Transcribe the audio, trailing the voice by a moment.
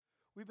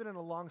We've been in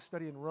a long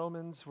study in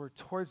Romans. We're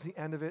towards the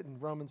end of it in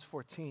Romans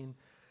 14.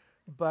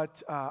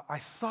 But I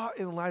thought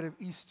in light of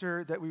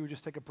Easter that we would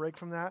just take a break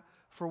from that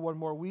for one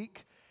more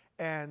week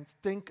and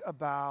think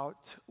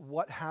about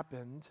what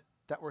happened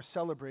that we're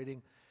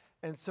celebrating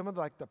and some of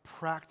the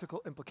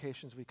practical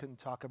implications we couldn't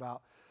talk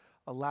about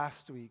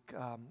last week.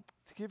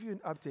 To give you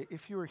an update,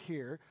 if you were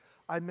here,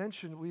 I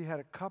mentioned we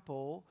had a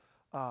couple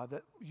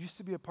that used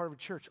to be a part of a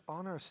church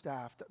on our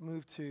staff that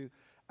moved to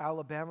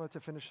Alabama to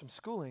finish some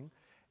schooling.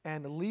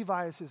 And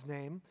Levi is his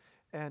name,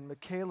 and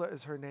Michaela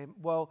is her name.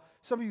 Well,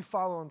 some of you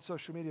follow on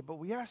social media, but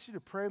we asked you to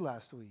pray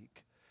last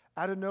week.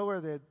 Out of nowhere,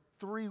 they had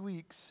 3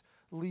 weeks.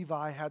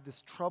 Levi had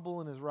this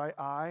trouble in his right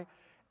eye,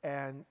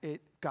 and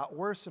it got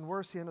worse and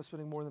worse. He ended up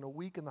spending more than a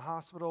week in the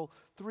hospital,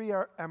 3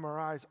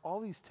 MRIs, all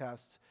these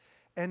tests.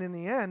 And in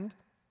the end,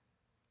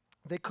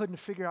 they couldn't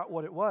figure out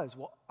what it was.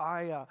 Well,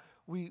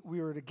 we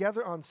were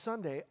together on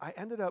Sunday. I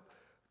ended up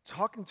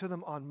talking to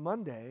them on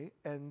Monday,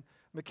 and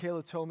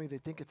Michaela told me they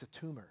think it's a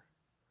tumor.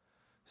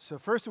 So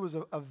first it was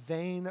a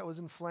vein that was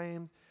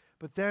inflamed,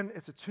 but then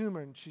it's a tumor,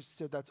 and she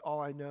said, that's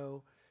all I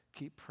know,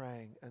 keep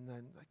praying. And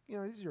then, these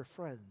are your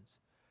friends.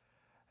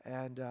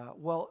 And,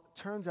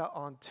 turns out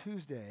on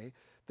Tuesday,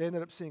 they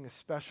ended up seeing a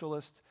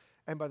specialist,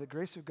 and by the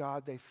grace of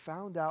God, they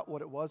found out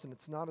what it was, and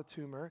it's not a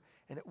tumor,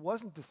 and it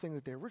wasn't the thing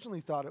that they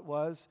originally thought it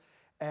was,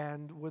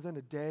 and within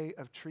a day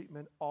of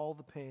treatment, all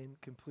the pain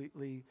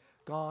completely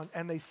gone,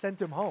 and they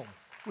sent him home,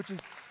 which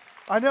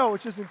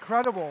is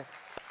incredible.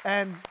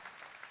 And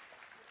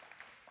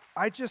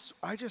I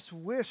just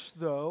wish,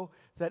 though,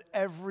 that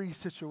every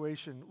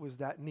situation was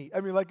that neat. I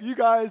mean, you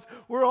guys,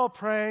 we're all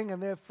praying,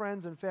 and they have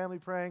friends and family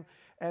praying,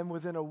 and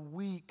within a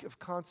week of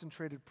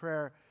concentrated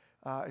prayer,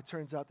 it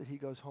turns out that he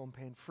goes home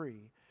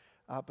pain-free.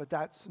 But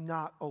that's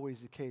not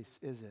always the case,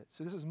 is it?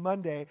 So this is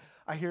Monday.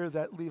 I hear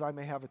that Levi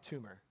may have a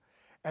tumor.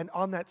 And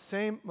on that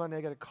same Monday,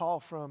 I got a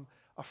call from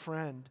a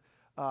friend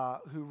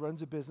who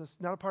runs a business,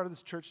 not a part of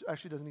this church,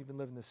 actually doesn't even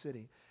live in the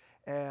city.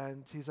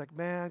 And he's like,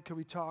 man, can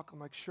we talk? I'm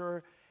like,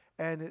 sure.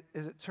 And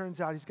as it turns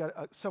out, he's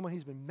got someone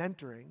he's been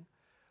mentoring,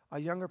 a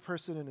younger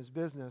person in his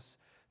business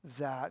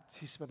that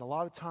he spent a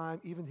lot of time,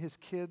 even his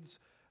kids,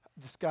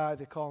 this guy,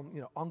 they call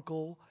him,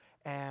 uncle.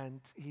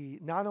 And he,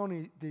 not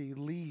only did he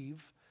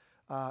leave,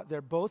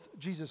 they're both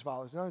Jesus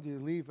followers. Not only did he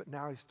leave, but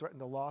now he's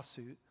threatened a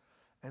lawsuit.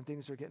 And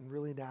things are getting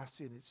really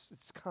nasty. And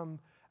it's come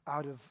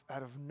out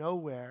of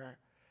nowhere.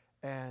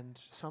 And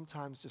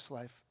sometimes just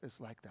life is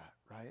like that,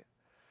 right?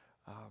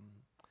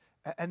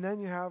 And then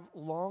you have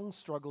long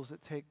struggles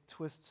that take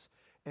twists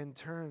and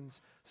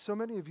turns. So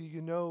many of you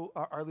know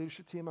our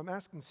leadership team. I'm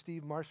asking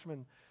Steve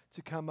Marshman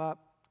to come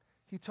up.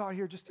 He taught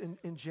here just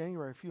in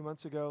January, a few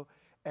months ago,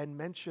 and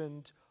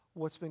mentioned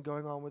what's been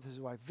going on with his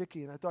wife,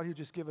 Vicki. And I thought he'd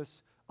just give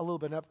us a little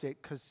bit of an update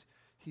because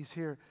he's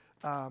here.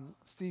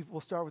 Steve,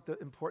 we'll start with the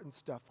important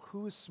stuff.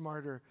 Who is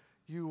smarter,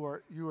 you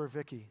or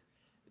Vicki?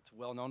 It's a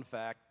well-known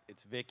fact.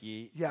 It's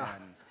Vicki. Yeah.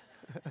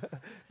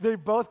 They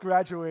both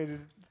graduated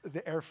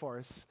the Air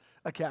Force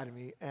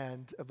Academy,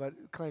 but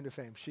claim to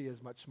fame, she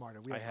is much smarter.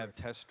 I have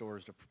test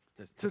scores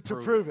to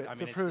prove it. I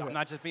mean, prove I'm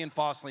not just being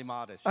falsely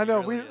modest. I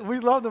know, really we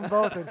love them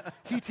both, and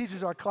he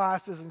teaches our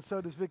classes, and so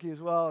does Vicki as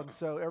well, and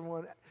so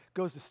everyone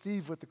goes to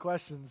Steve with the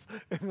questions,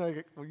 and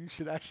like, well, you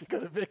should actually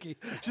go to Vicki.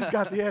 She's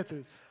got the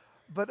answers.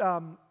 But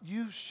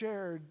you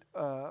shared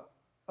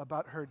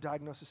about her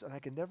diagnosis, and I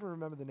can never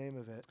remember the name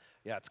of it.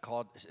 Yeah, it's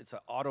an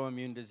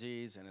autoimmune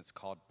disease, and it's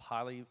called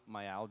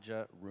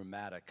polymyalgia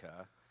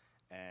rheumatica.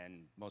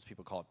 And most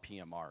people call it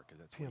PMR because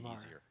that's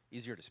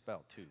easier to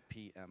spell too.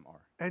 PMR.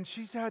 And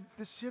she had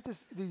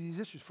these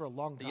issues for a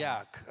long time.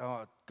 Yeah,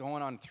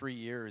 going on 3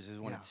 years is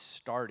when it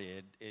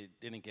started. It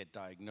didn't get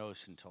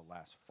diagnosed until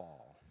last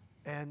fall.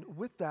 And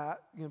with that,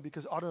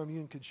 because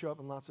autoimmune could show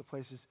up in lots of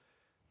places,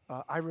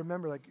 I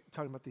remember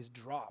talking about these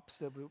drops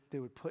that they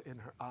would put in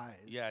her eyes.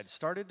 Yeah, it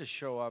started to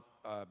show up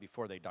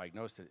before they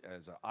diagnosed it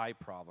as an eye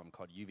problem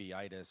called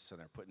uveitis,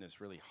 and they're putting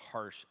this really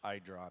harsh eye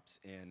drops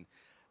in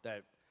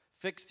that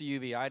fixed the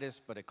uveitis,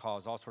 but it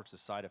caused all sorts of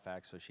side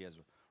effects. So she has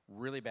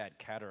really bad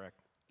cataract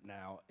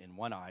now in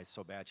one eye,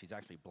 so bad she's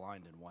actually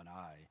blind in one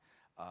eye.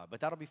 But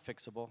that'll be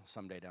fixable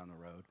someday down the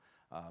road.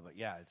 But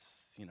yeah,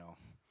 it's.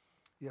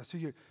 Yeah, so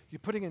you're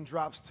putting in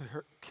drops to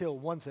kill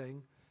one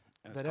thing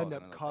that end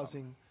up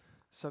causing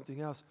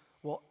something else.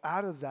 Well,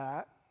 out of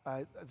that,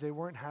 they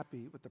weren't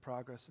happy with the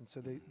progress, and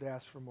so they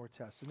asked for more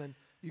tests. And then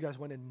you guys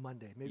went in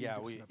Monday. Maybe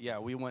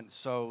we went.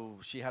 So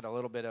she had a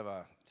little bit of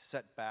a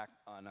setback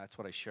on. That's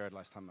what I shared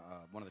last time.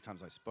 One of the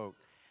times I spoke,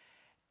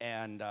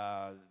 and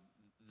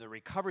the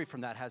recovery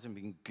from that hasn't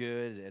been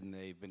good, and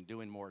they've been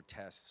doing more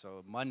tests.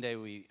 So Monday,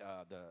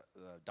 the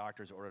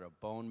doctors ordered a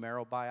bone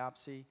marrow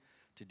biopsy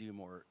to do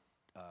more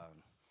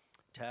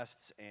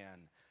tests.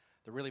 And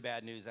the really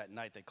bad news that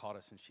night, they called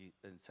us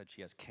and said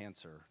she has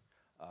cancer,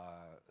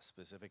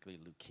 specifically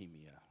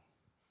leukemia.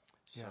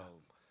 So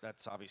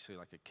that's obviously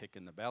like a kick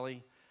in the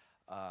belly.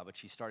 But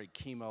she started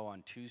chemo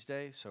on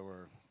Tuesday, so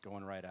we're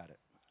going right at it.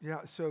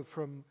 Yeah, so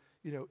from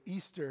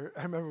Easter,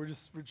 I remember we're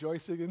just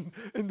rejoicing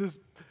in this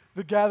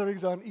the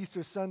gatherings on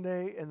Easter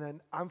Sunday, and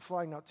then I'm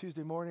flying out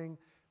Tuesday morning,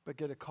 but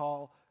get a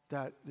call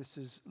that this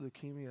is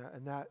leukemia,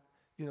 and that,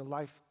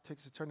 life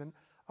takes a turn. And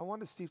I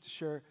wanted Steve to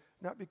share,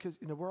 not because,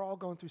 we're all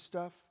going through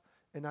stuff,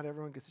 and not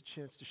everyone gets a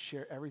chance to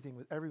share everything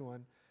with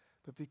everyone,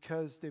 but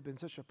because they've been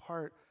such a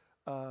part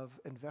of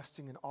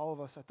investing in all of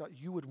us, I thought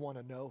you would want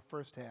to know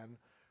firsthand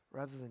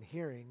rather than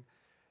hearing.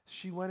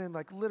 She went in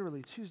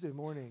literally Tuesday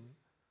morning,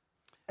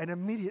 and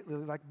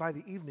immediately, by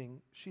the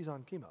evening, she's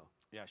on chemo.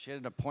 Yeah, she had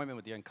an appointment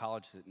with the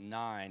oncologist at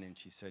 9, and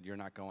she said, "You're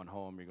not going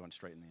home. You're going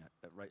straight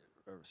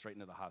straight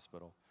into the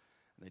hospital."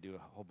 And they do a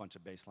whole bunch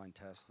of baseline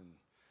tests and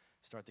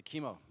start the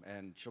chemo.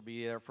 And she'll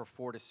be there for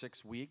 4 to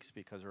 6 weeks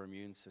because her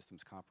immune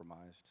system's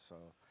compromised.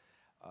 So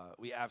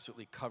we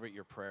absolutely covet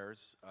your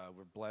prayers.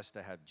 We're blessed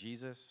to have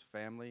Jesus,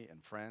 family,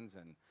 and friends,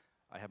 and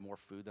I have more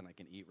food than I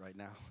can eat right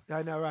now. Yeah,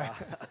 I know, right?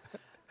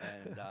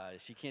 And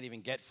she can't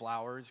even get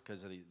flowers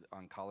because of the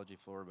oncology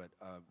floor. But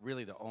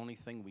really, the only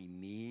thing we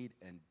need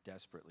and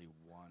desperately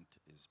want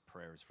is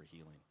prayers for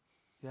healing.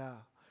 Yeah,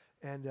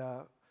 and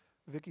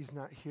Vicky's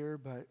not here,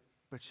 but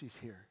she's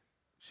here.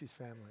 She's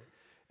family,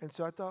 and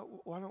so I thought,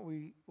 why don't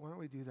we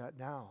do that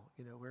now?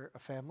 We're a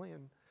family,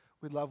 and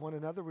we love one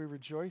another. We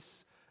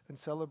rejoice and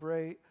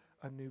celebrate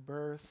a new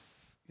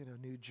birth,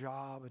 new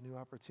job, a new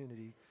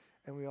opportunity,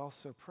 and we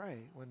also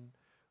pray when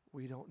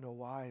we don't know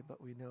why,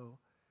 but we know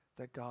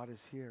that God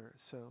is here.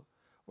 So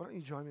why don't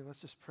you join me?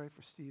 Let's just pray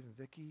for Steve and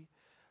Vicky.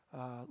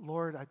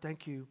 Lord, I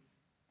thank you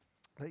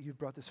that you've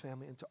brought this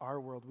family into our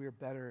world. We are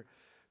better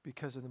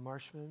because of the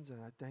Marshmans,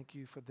 and I thank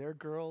you for their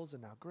girls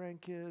and now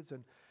grandkids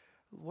and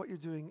what you're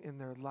doing in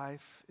their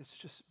life. It's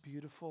just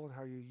beautiful and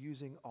how you're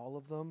using all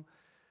of them.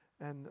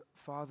 And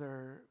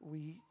Father,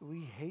 we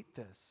hate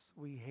this.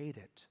 We hate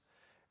it.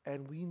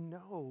 And we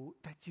know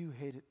that you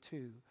hate it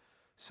too.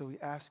 So we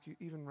ask you,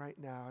 even right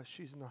now, as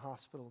she's in the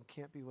hospital and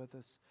can't be with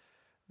us,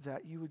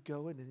 that you would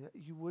go in and that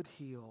you would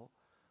heal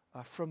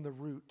from the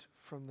root,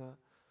 from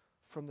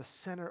the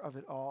center of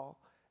it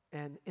all.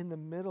 And in the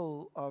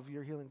middle of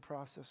your healing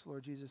process,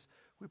 Lord Jesus,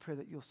 we pray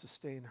that you'll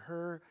sustain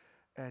her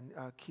and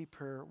keep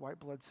her white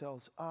blood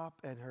cells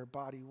up and her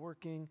body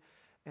working.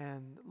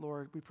 And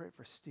Lord, we pray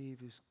for Steve,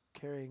 who's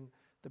carrying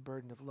the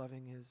burden of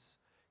loving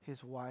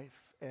his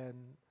wife and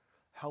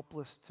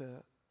helpless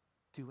to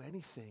do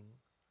anything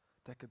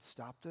that could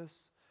stop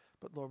this.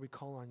 But Lord, we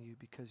call on you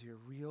because you're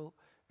real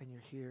and you're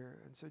here.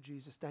 And so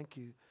Jesus, thank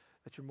you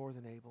that you're more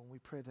than able. And we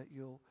pray that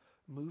you'll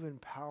move in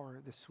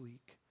power this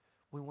week.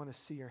 We want to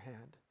see your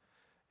hand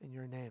in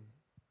your name.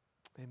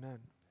 Amen.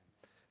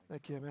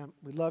 Thank you, amen.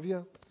 We love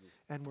you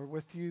and we're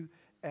with you.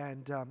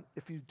 And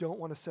if you don't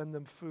want to send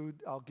them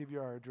food, I'll give you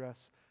our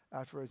address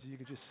afterwards. You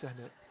could just send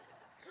it.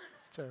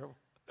 It's terrible.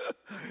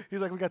 He's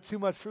like, we got too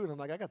much food. I'm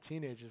like, I got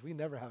teenagers. We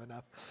never have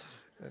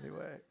enough.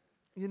 Anyway,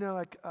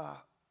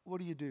 what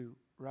do you do,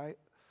 right?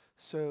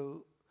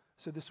 So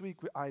this week,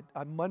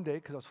 on Monday,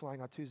 because I was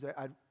flying out Tuesday,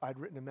 I'd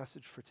written a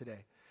message for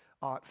today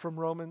from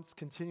Romans,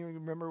 continuing.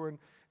 Remember, we're in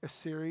a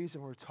series,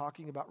 and we're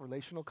talking about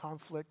relational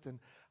conflict and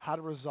how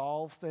to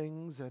resolve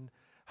things and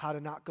how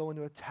to not go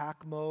into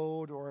attack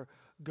mode or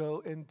go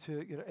into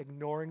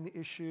ignoring the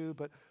issue,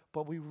 but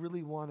we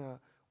really want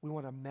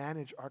to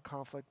manage our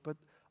conflict. But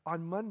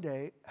on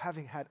Monday,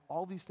 having had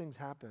all these things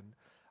happen,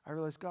 I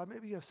realized, God,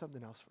 maybe you have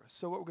something else for us.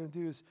 So what we're going to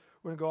do is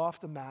we're going to go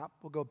off the map.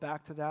 We'll go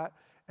back to that,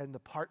 and the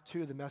part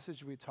 2 of the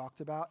message we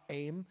talked about,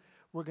 AIM,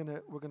 we're going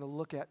to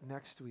look at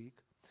next week.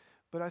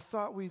 But I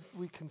thought we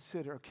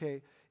consider,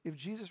 okay, if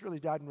Jesus really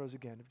died and rose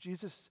again, if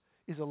Jesus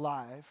is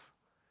alive,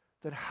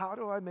 then how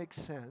do I make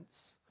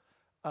sense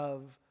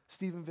of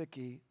Steve and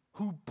Vicky,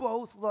 who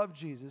both love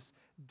Jesus,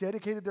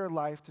 dedicated their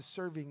life to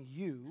serving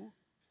you?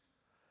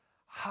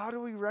 How do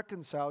we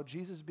reconcile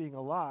Jesus being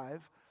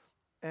alive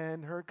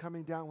and her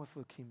coming down with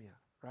leukemia,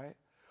 right?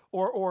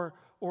 Or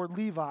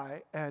Levi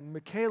and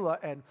Michaela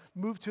and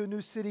moved to a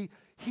new city.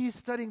 He's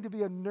studying to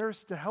be a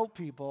nurse to help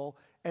people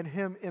and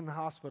him in the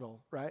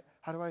hospital, right?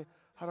 How do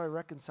I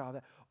reconcile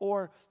that?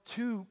 Or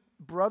 2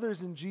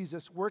 brothers in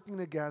Jesus working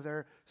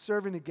together,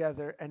 serving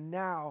together, and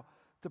now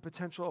the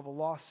potential of a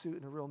lawsuit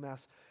and a real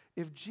mess.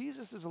 If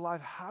Jesus is alive,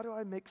 how do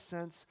I make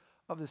sense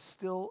of the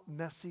still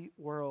messy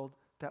world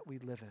that we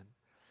live in?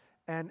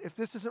 And if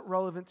this isn't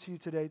relevant to you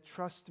today,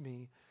 trust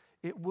me,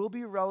 it will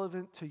be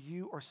relevant to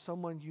you or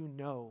someone you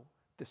know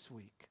this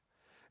week.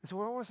 And so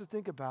what I want us to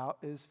think about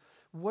is,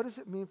 what does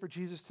it mean for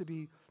Jesus to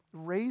be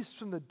raised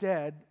from the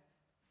dead,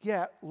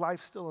 yet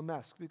life's still a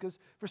mess? Because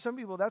for some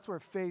people, that's where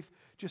faith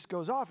just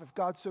goes off. If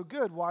God's so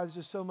good, why is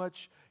there so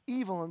much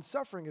evil and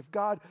suffering? If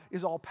God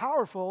is all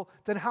powerful,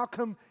 then how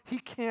come he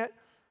can't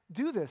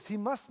do this? He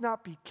must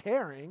not be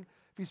caring.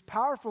 If he's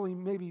powerful, he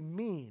may be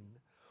mean.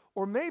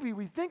 Or maybe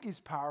we think he's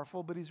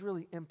powerful, but he's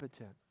really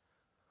impotent.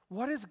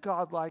 What is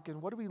God like,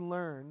 and what do we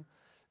learn,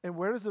 and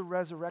where does the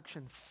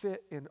resurrection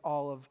fit in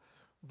all of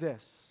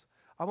this?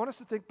 I want us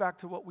to think back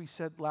to what we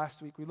said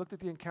last week. We looked at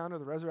the encounter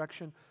of the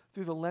resurrection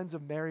through the lens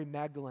of Mary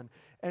Magdalene.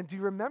 And do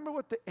you remember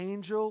what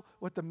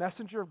the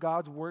messenger of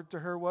God's word to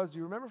her was? Do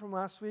you remember from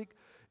last week?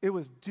 It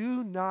was,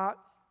 do not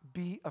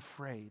be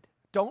afraid.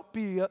 Don't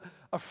be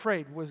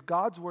afraid was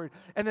God's word.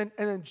 And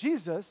then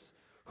Jesus,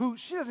 who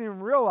she doesn't even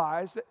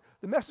realize that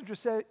the messenger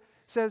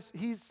says,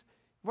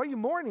 why are you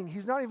mourning?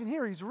 He's not even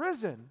here. He's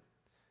risen.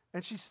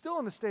 And she's still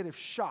in a state of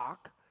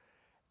shock.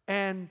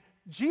 And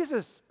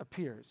Jesus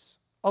appears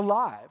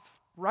alive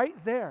right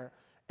there.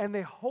 And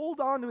they hold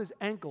on to his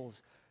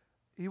ankles.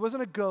 He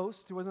wasn't a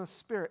ghost. He wasn't a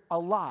spirit.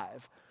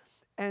 Alive.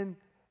 And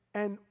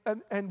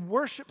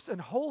worships and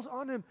holds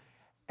on him.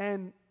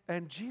 And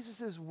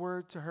Jesus'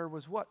 word to her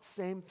was what?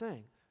 Same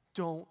thing.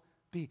 Do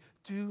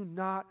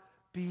not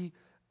be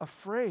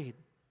afraid.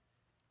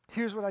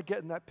 Here's what I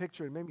get in that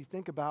picture. It made me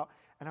think about,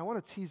 and I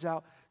want to tease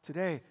out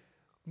today.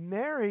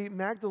 Mary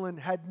Magdalene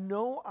had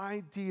no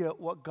idea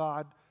what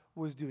God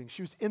was doing.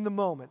 She was in the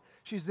moment.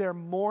 She's there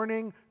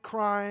mourning,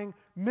 crying,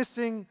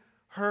 missing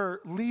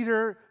her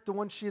leader, the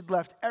one she had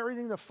left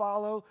everything to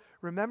follow.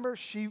 Remember,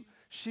 she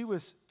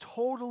was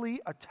totally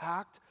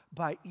attacked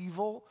by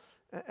evil.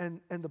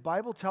 And the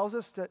Bible tells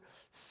us that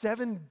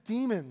 7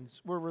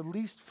 demons were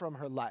released from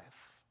her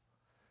life.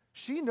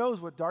 She knows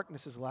what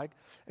darkness is like,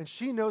 and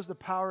she knows the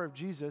power of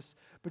Jesus,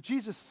 but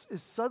Jesus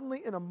is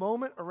suddenly in a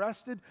moment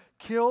arrested,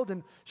 killed,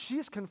 and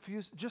she's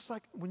confused, just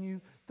like when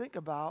you think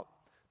about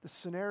the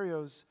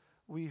scenarios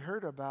we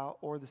heard about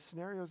or the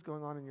scenarios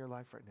going on in your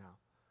life right now.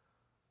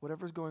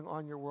 Whatever's going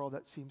on in your world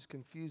that seems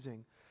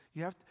confusing.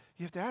 You have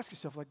to ask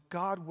yourself, like,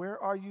 God,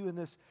 where are you in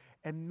this?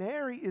 And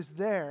Mary is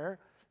there,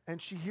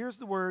 and she hears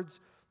the words,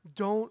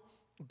 don't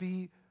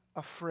be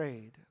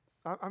afraid.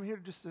 I'm here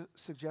just to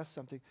suggest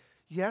something.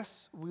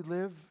 Yes, we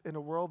live in a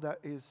world that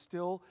is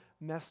still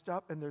messed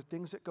up, and there are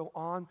things that go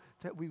on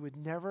that we would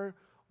never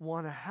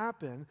want to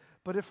happen.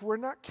 But if we're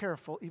not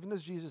careful, even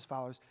as Jesus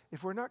followers,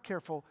 if we're not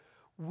careful,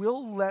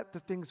 we'll let the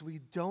things we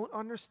don't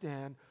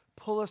understand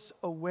pull us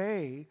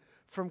away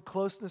from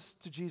closeness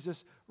to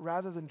Jesus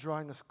rather than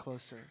drawing us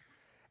closer.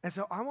 And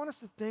so I want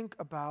us to think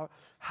about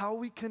how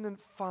we can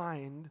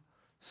find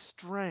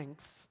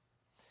strength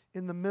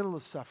in the middle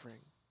of suffering.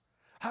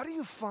 How do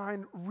you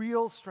find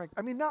real strength?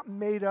 I mean, not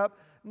made up,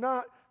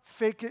 not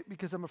fake it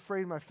because I'm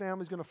afraid my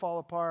family's going to fall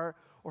apart,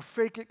 or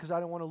fake it because I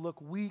don't want to look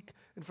weak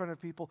in front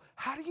of people.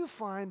 How do you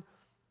find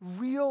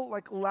real,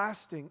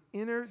 lasting,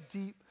 inner,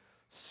 deep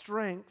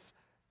strength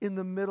in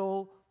the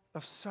middle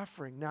of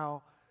suffering?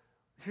 Now,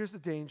 here's the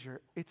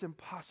danger. It's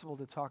impossible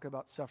to talk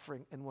about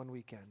suffering in one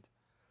weekend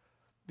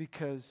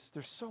because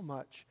there's so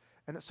much.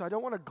 And so I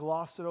don't want to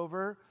gloss it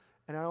over,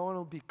 and I don't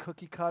want to be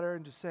cookie cutter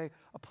and just say,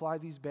 apply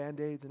these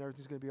Band-Aids and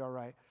everything's going to be all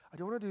right. I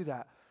don't want to do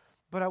that.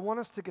 But I want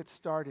us to get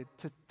started,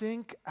 to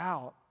think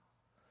out,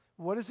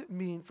 what does it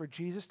mean for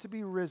Jesus to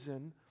be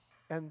risen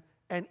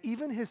and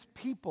even his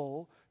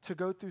people to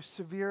go through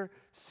severe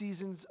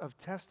seasons of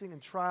testing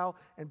and trial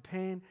and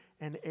pain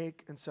and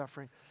ache and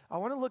suffering. I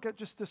want to look at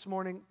just this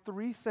morning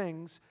 3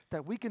 things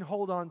that we can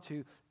hold on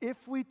to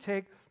if we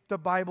take the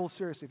Bible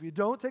seriously. If you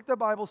don't take the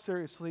Bible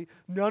seriously,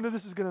 none of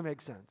this is going to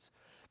make sense.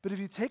 But if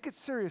you take it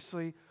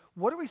seriously,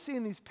 what do we see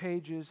in these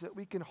pages that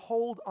we can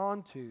hold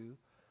on to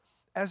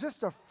as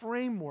just a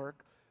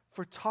framework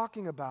for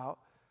talking about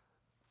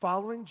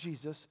following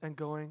Jesus and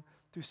going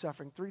through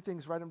suffering? 3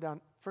 things, write them down.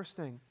 First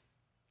thing,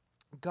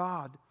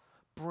 God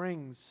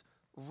brings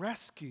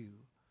rescue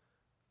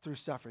through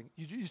suffering.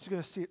 You're just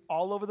going to see it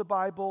all over the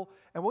Bible,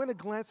 and we're going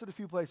to glance at a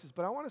few places,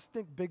 but I want us to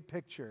think big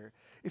picture.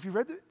 If you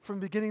read it from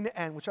beginning to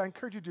end, which I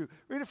encourage you to do,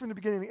 read it from the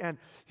beginning to end.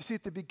 You see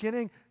at the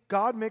beginning,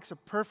 God makes a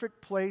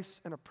perfect place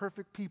and a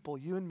perfect people,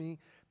 you and me,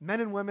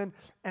 men and women,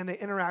 and they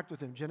interact with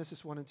him,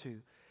 Genesis 1 and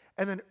 2.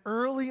 And then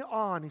early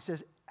on, he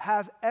says,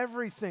 have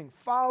everything,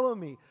 follow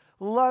me,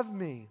 love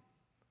me.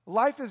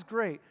 Life is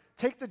great.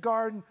 Take the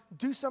garden,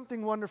 do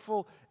something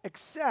wonderful,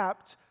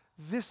 except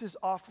this is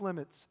off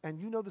limits. And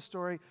you know the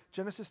story,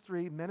 Genesis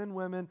 3, men and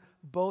women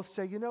both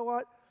say, you know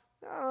what?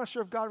 I'm not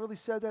sure if God really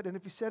said that. And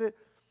if he said it,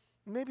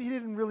 maybe he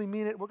didn't really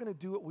mean it. We're going to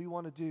do what we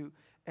want to do.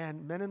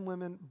 And men and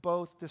women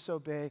both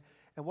disobey.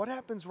 And what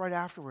happens right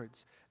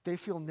afterwards? They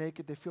feel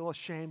naked. They feel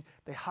ashamed.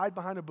 They hide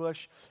behind a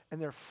bush.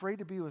 And they're afraid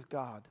to be with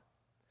God.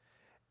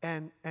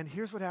 And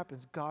here's what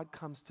happens. God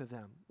comes to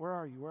them. Where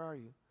are you? Where are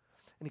you?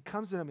 And he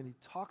comes to them and he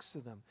talks to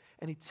them.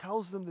 And he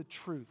tells them the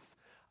truth.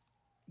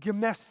 You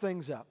mess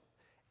things up.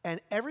 And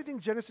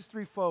everything Genesis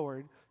 3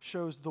 forward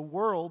shows the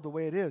world the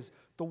way it is.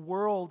 The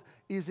world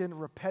is in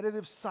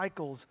repetitive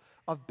cycles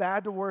of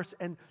bad to worse,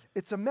 and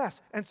it's a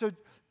mess. And so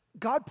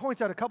God points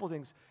out a couple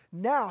things.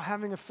 Now,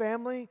 having a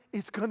family,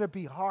 it's going to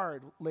be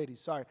hard.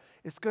 Ladies, sorry.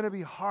 It's going to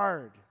be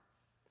hard.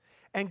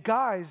 And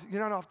guys,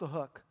 you're not off the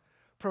hook.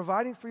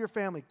 Providing for your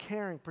family,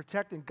 caring,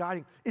 protecting,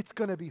 guiding, it's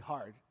going to be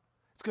hard.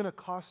 It's going to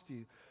cost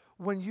you.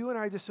 When you and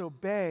I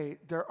disobey,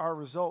 there are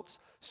results.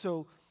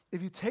 So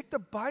if you take the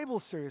Bible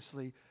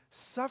seriously,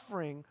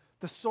 suffering,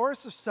 the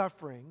source of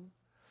suffering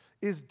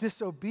is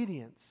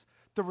disobedience.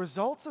 The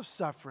results of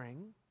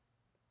suffering,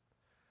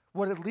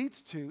 what it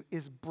leads to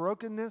is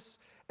brokenness.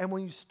 And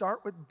when you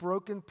start with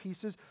broken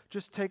pieces,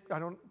 just take,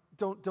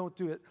 don't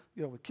do it,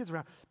 with kids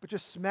around, but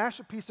just smash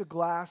a piece of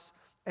glass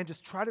and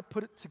just try to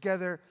put it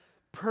together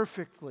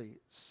perfectly.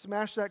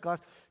 Smash that glass.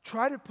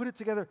 Try to put it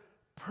together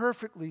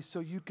perfectly so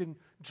you can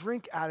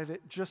drink out of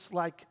it just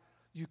like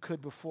you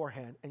could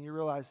beforehand. And you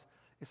realize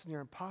it's near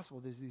impossible.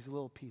 There's these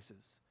little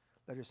pieces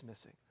that are just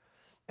missing.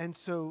 And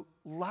so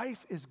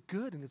life is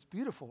good and it's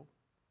beautiful,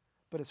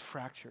 but it's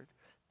fractured.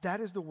 That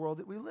is the world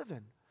that we live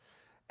in.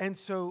 And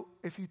so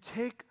if you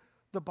take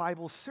the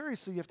Bible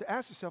seriously, you have to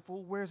ask yourself,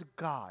 well, where's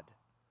God?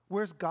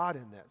 Where's God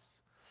in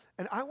this?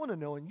 And I want to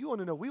know, and you want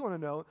to know, we want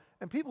to know,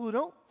 and people who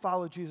don't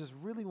follow Jesus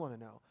really want to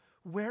know,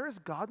 where is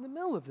God in the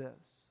middle of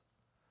this?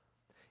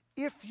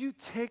 If you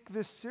take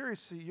this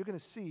seriously, you're going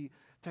to see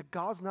that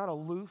God's not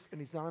aloof and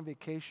he's not on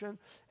vacation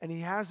and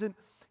he hasn't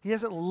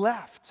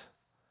left.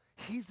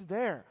 He's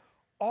there.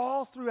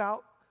 All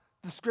throughout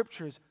the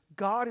scriptures,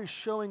 God is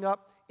showing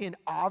up in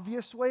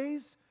obvious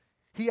ways.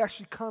 He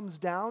actually comes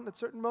down at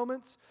certain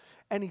moments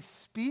and he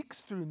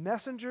speaks through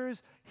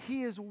messengers.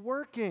 He is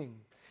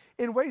working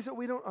in ways that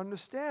we don't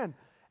understand.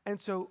 And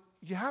so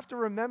you have to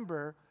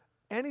remember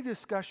any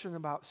discussion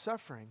about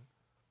suffering,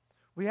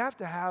 we have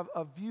to have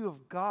a view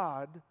of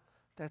God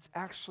that's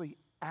actually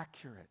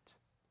accurate.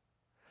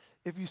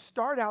 If you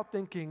start out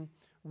thinking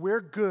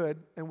we're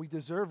good and we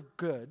deserve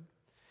good,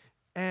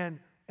 and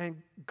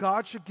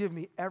God should give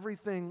me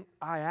everything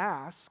I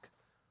ask,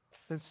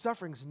 then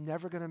suffering's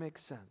never going to make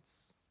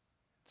sense.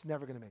 It's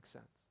never going to make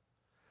sense.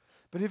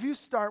 But if you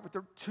start with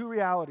the two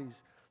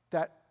realities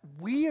that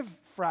we have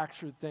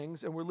fractured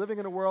things and we're living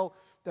in a world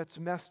that's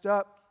messed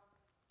up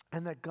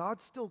and that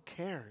God still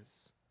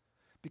cares,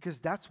 because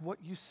that's what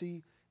you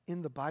see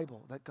in the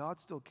Bible, that God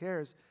still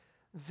cares,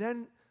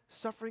 then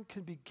suffering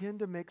can begin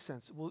to make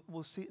sense.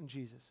 We'll see it in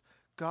Jesus.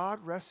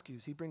 God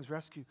rescues. He brings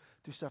rescue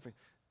through suffering.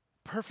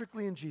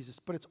 Perfectly in Jesus,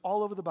 but it's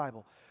all over the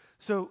Bible.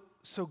 So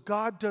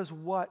God does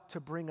what to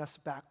bring us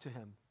back to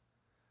him?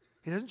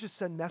 He doesn't just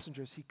send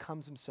messengers, he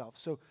comes himself.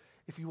 So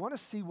if you want to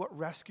see what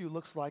rescue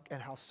looks like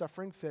and how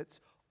suffering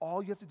fits,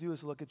 all you have to do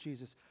is look at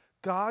Jesus.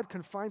 God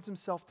confines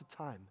himself to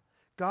time.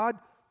 God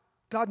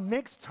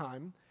makes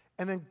time,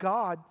 and then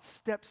God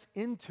steps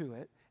into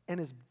it and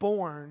is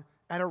born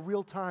at a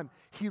real time.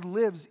 He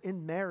lives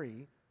in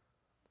Mary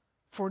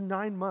for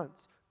 9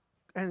 months,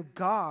 and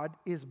God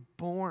is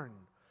born.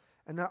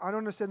 And now, I don't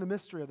understand the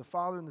mystery of the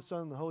Father and the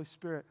Son and the Holy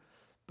Spirit,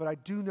 but I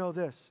do know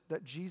this,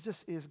 that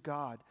Jesus is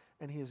God,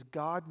 and he is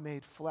God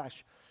made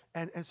flesh.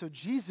 And so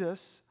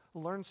Jesus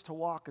learns to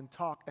walk and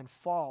talk and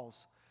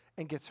falls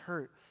and gets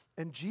hurt.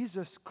 And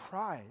Jesus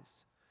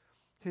cries.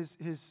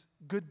 His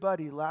good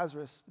buddy,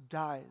 Lazarus,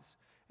 dies,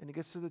 and he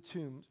gets to the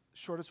tomb,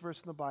 shortest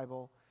verse in the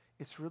Bible.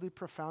 It's really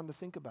profound to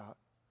think about.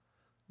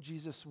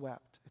 Jesus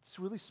wept. It's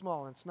really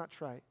small, and it's not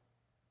trite.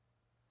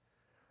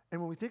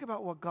 And when we think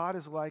about what God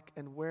is like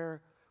and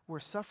where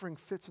suffering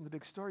fits in the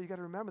big story, you got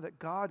to remember that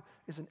God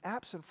isn't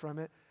absent from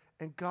it,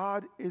 and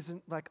God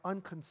isn't like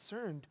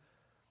unconcerned.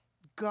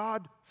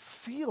 God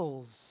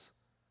feels.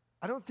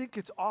 I don't think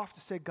it's off to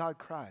say God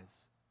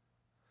cries,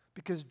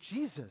 because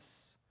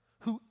Jesus,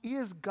 who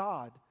is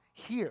God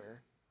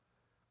here,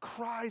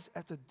 cries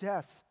at the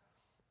death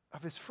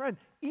of his friend.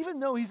 Even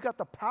though he's got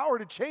the power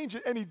to change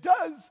it, and he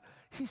does,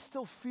 he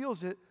still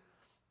feels it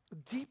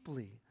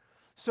deeply.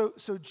 So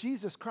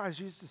Jesus cries.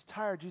 Jesus is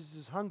tired. Jesus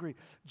is hungry.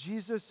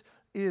 Jesus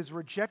is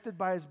rejected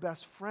by his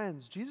best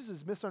friends. Jesus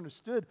is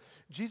misunderstood.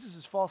 Jesus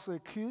is falsely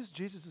accused.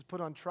 Jesus is put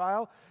on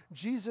trial.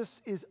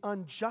 Jesus is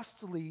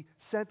unjustly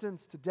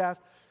sentenced to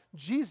death.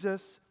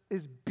 Jesus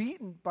is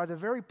beaten by the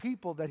very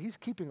people that he's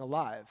keeping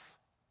alive.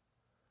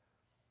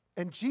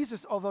 And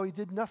Jesus, although he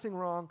did nothing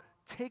wrong,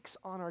 takes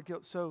on our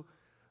guilt. So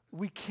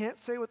we can't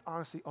say with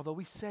honesty, although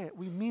we say it,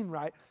 we mean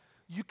right.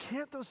 You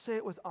can't, though, say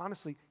it with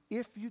honesty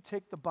if you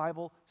take the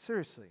Bible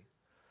seriously.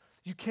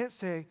 You can't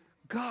say,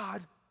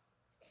 God,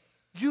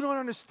 you don't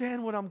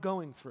understand what I'm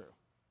going through.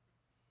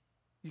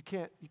 You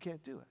can't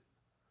do it.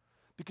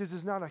 Because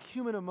there's not a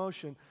human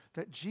emotion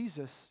that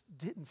Jesus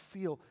didn't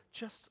feel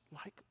just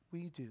like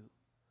we do.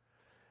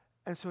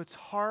 And so it's a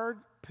hard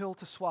pill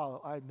to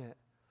swallow, I admit.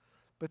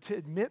 But to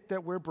admit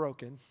that we're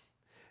broken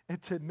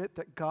and to admit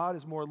that God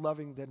is more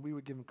loving than we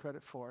would give him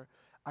credit for,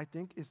 I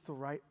think is the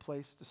right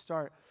place to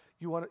start.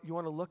 You want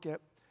to look at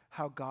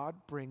how God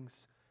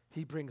brings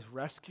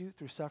rescue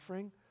through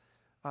suffering.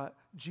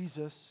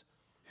 Jesus,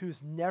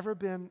 who's never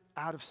been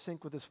out of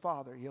sync with his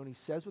Father. He only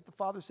says what the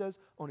Father says,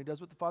 only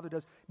does what the Father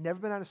does, never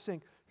been out of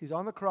sync. He's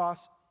on the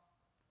cross,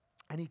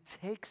 and he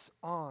takes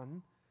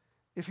on,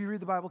 if you read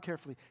the Bible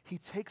carefully, he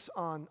takes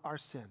on our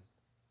sin.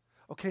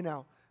 Okay,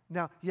 now,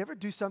 you ever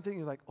do something,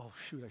 you're like, oh,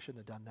 shoot, I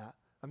shouldn't have done that.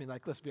 I mean,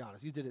 like, let's be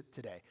honest, you did it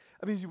today.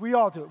 I mean, we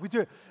all do it. We do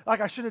it.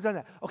 Like, I shouldn't have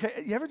done that.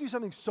 Okay, you ever do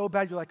something so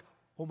bad, you're like,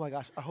 oh my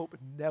gosh, I hope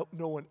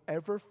no one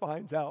ever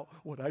finds out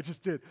what I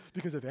just did.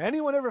 Because if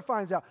anyone ever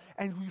finds out,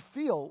 and we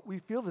feel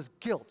this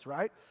guilt,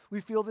 right?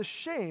 We feel this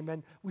shame,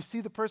 and we see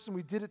the person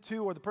we did it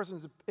to or the person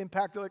who's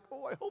impacted, like,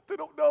 oh, I hope they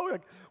don't know.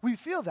 Like, we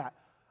feel that.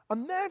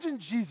 Imagine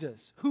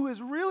Jesus, who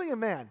is really a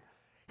man.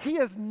 He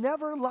has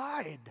never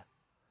lied.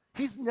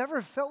 He's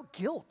never felt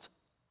guilt,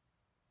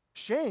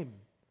 shame.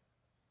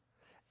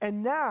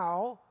 And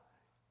now,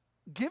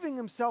 giving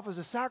himself as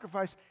a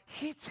sacrifice,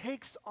 he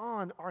takes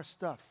on our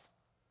stuff.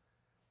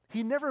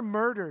 He never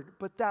murdered,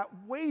 but that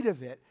weight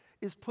of it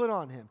is put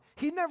on him.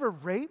 He never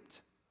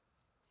raped,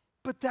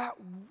 but that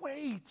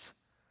weight,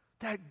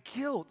 that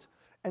guilt.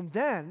 And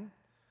then,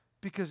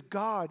 because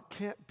God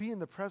can't be in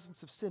the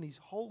presence of sin, he's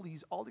holy,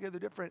 he's altogether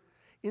different.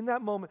 In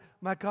that moment,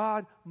 my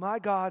God,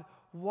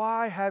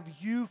 why have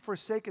you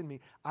forsaken me?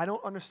 I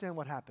don't understand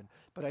what happened,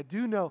 but I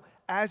do know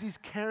as he's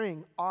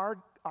carrying our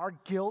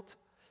guilt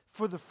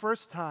for the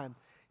first time,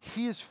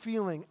 he is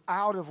feeling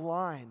out of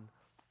line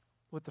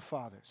with the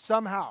Father,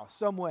 somehow,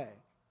 some way.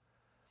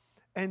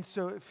 And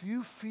so if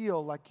you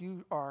feel like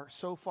you are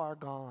so far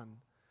gone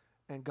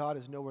and God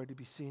is nowhere to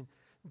be seen,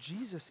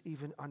 Jesus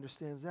even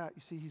understands that.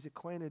 You see, he's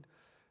acquainted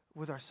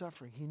with our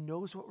suffering. He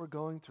knows what we're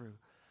going through.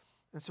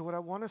 And so what I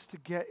want us to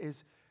get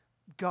is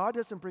God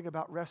doesn't bring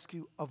about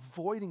rescue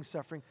avoiding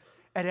suffering.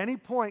 At any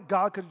point,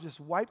 God could have just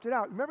wiped it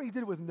out. Remember he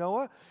did it with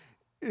Noah?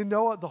 In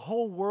Noah, the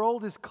whole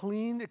world is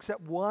clean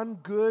except one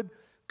good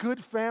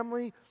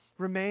family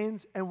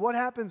remains. And what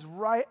happens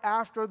right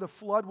after the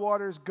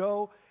floodwaters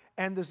go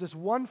and there's this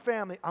one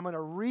family, I'm going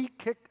to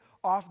re-kick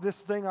off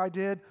this thing I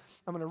did.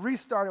 I'm going to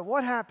restart it.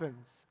 What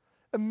happens?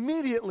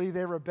 Immediately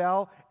they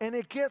rebel and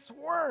it gets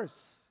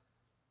worse.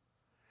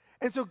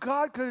 And so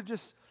God could have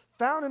just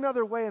found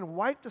another way and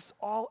wiped us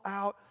all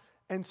out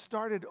and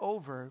started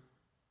over,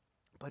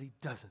 but he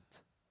doesn't.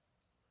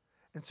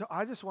 And so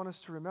I just want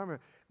us to remember,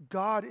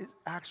 God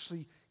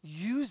actually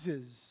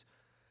he's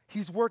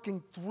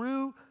working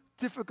through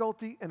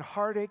difficulty and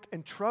heartache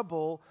and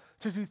trouble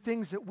to do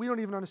things that we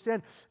don't even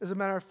understand. As a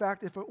matter of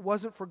fact, if it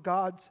wasn't for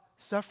God's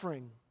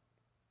suffering,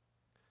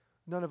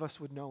 none of us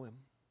would know him.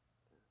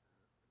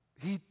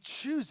 He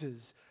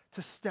chooses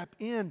to step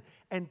in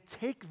and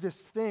take this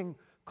thing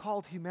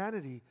called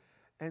humanity.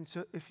 And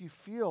so if you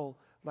feel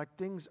like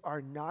things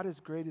are not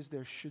as great as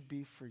there should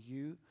be for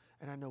you,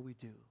 and I know we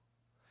do,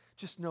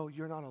 just know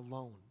you're not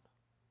alone.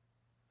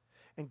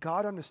 And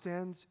God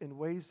understands in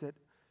ways that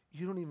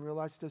you don't even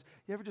realize he does.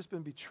 You ever just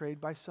been betrayed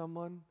by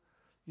someone?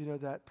 You know,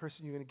 that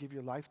person you're going to give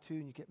your life to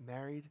and you get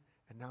married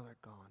and now they're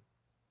gone.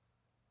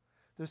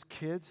 Those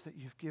kids that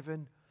you've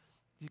given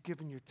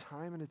your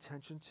time and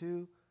attention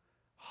to,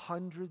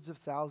 hundreds of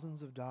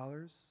thousands of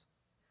dollars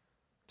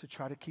to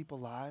try to keep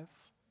alive.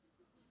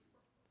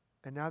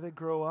 And now they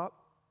grow up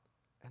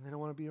and they don't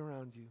want to be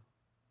around you.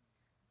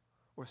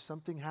 Or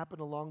something happened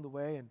along the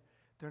way and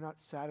they're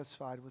not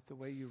satisfied with the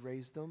way you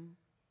raised them.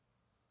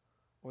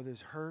 Or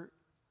there's hurt.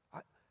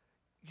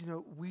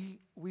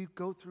 We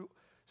go through,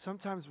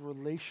 sometimes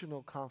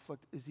relational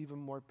conflict is even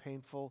more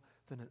painful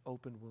than an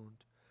open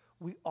wound.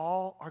 We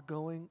all are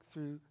going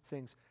through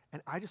things.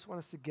 And I just want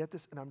us to get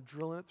this, and I'm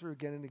drilling it through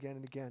again and again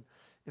and again.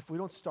 If we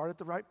don't start at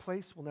the right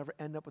place, we'll never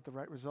end up with the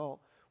right result.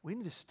 We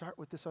need to start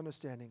with this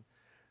understanding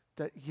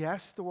that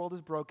yes, the world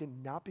is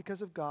broken, not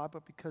because of God,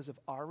 but because of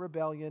our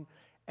rebellion,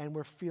 and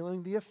we're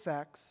feeling the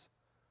effects,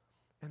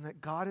 and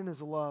that God in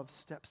his love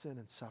steps in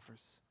and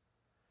suffers.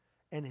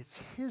 And it's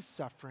his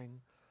suffering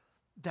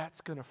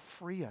that's going to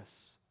free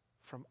us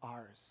from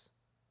ours.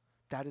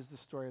 That is the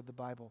story of the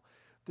Bible.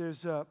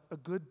 There's a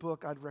good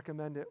book, I'd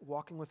recommend it,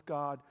 Walking with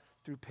God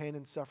Through Pain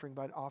and Suffering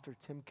by an author,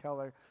 Tim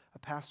Keller, a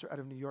pastor out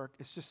of New York.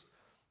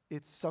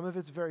 Some of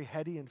it's very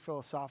heady and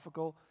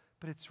philosophical,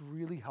 but it's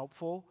really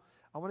helpful.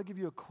 I want to give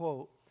you a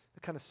quote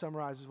that kind of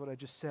summarizes what I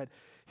just said.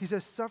 He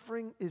says,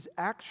 suffering is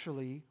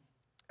actually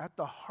at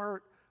the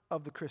heart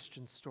of the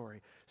Christian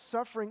story.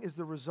 Suffering is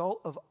the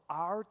result of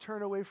our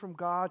turn away from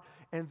God,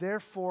 and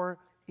therefore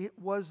it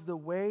was the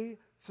way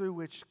through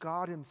which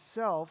God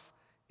himself,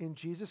 in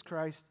Jesus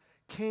Christ,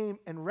 came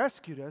and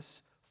rescued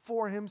us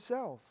for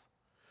himself.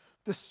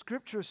 The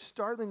scripture's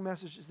startling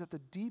message is that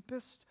the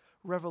deepest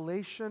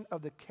revelation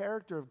of the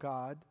character of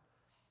God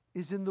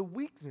is in the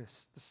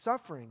weakness, the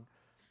suffering,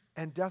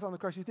 and death on the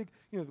cross. You think,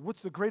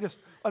 what's the greatest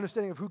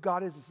understanding of who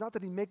God is? It's not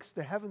that he makes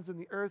the heavens and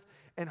the earth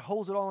and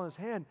holds it all in his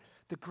hand.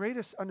 The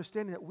greatest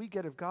understanding that we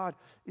get of God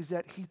is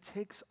that he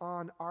takes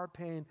on our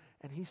pain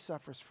and he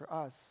suffers for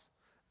us.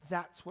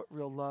 That's what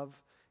real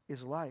love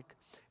is like.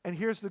 And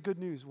here's the good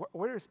news.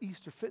 Where does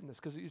Easter fit in this?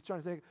 Because you're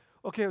trying to think,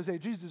 okay, Jose,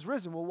 Jesus is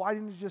risen. Well, why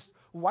didn't you just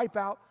wipe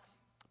out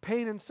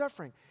pain and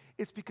suffering?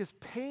 It's because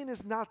pain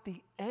is not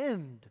the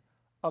end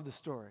of the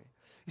story.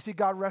 You see,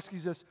 God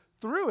rescues us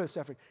through his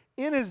suffering.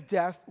 In his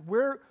death,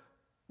 we're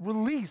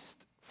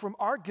released from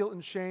our guilt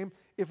and shame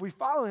if we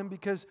follow him,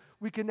 because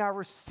we can now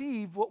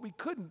receive what we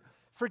couldn't,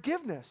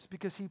 forgiveness,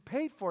 because he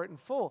paid for it in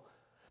full.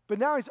 But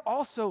now he's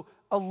also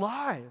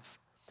alive.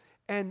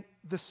 And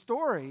the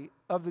story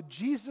of the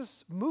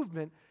Jesus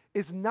movement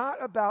is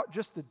not about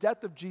just the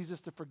death of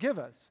Jesus to forgive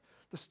us.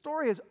 The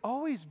story has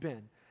always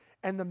been,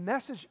 and the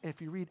message,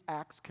 if you read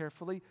Acts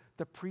carefully,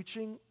 the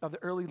preaching of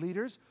the early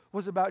leaders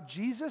was about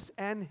Jesus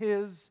and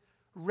his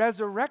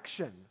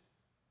resurrection.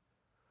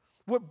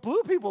 What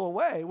blew people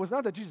away was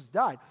not that Jesus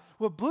died.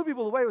 What blew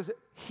people away was that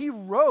he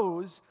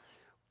rose,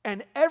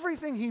 and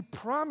everything he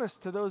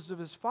promised to those of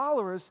his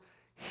followers,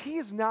 he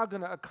is now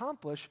going to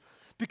accomplish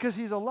because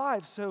he's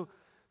alive. So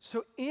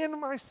in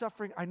my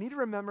suffering, I need to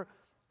remember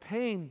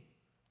pain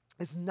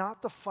is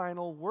not the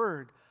final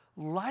word.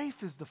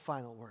 Life is the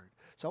final word.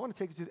 So I want to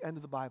take you to the end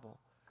of the Bible.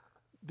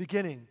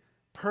 Beginning,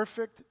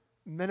 perfect,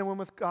 men and women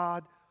with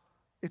God.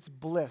 It's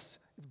bliss.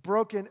 It's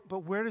broken, but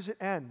where does it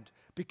end?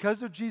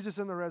 Because of Jesus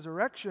and the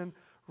resurrection,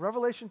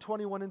 Revelation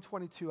 21 and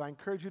 22, I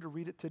encourage you to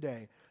read it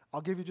today.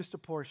 I'll give you just a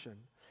portion.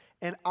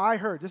 And I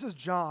heard, this is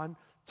John,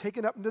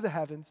 taken up into the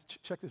heavens.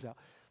 Check this out.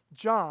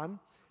 John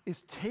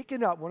is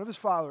taken up, one of his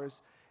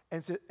followers,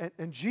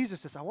 and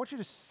Jesus says, I want you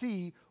to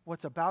see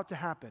what's about to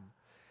happen.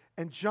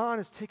 And John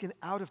is taken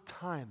out of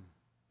time.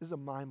 This is a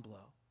mind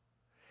blow.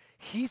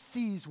 He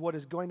sees what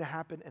is going to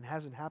happen and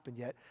hasn't happened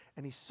yet,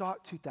 and he saw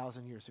it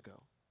 2,000 years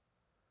ago.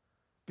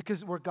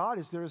 Because where God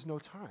is, there is no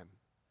time.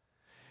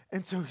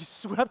 And so he's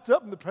swept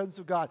up in the presence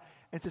of God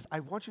and says, I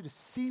want you to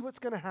see what's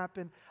going to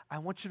happen. I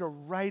want you to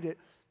write it.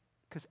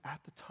 Because at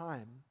the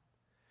time,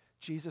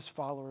 Jesus'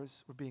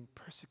 followers were being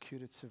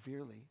persecuted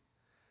severely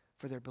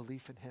for their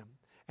belief in him.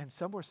 And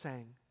some were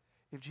saying,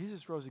 if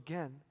Jesus rose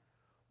again,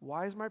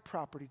 why is my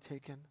property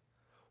taken?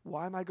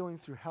 Why am I going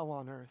through hell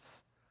on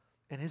earth?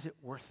 And is it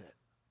worth it?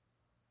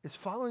 Is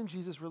following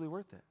Jesus really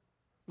worth it?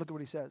 Look at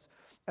what he says.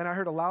 And I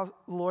heard a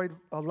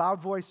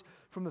loud voice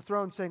from the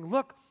throne saying,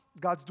 look,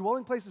 God's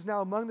dwelling place is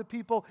now among the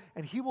people,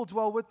 and he will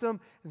dwell with them.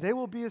 They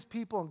will be his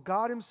people, and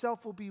God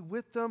himself will be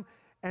with them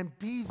and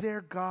be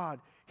their God.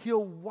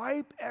 He'll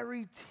wipe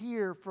every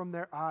tear from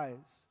their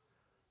eyes.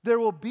 There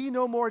will be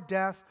no more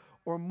death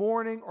or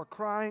mourning or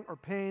crying or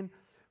pain,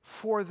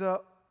 for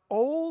the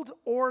old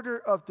order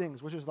of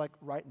things, which is like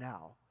right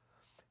now,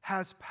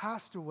 has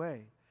passed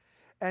away.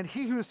 And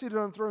he who is seated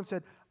on the throne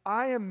said,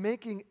 I am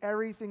making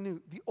everything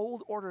new. The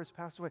old order has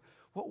passed away.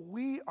 What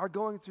we are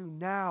going through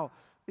now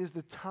is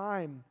the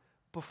time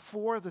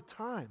before the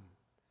time.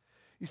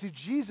 You see,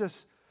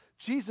 Jesus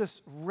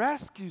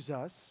rescues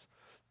us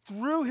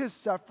through his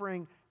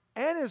suffering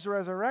and his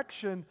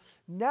resurrection.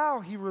 Now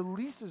he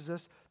releases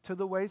us to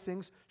the way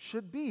things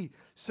should be.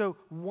 So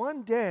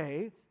one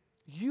day,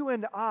 you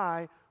and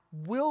I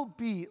will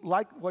be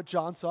like what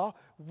John saw.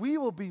 We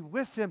will be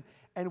with him,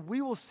 and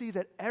we will see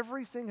that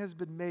everything has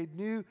been made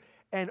new,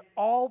 and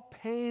all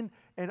pain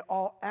and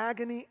all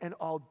agony and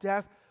all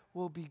death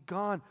will be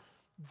gone.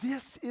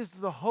 This is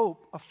the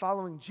hope of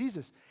following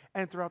Jesus.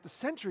 And throughout the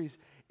centuries,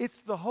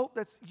 it's the hope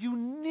that's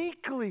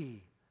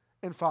uniquely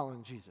in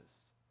following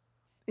Jesus.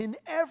 In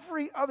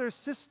every other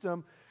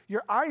system,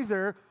 you're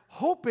either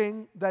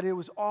hoping that it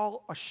was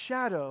all a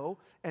shadow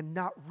and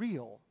not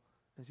real.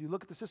 As you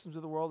look at the systems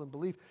of the world and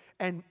believe,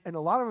 and a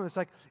lot of them, it's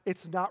like,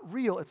 it's not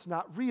real, it's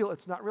not real,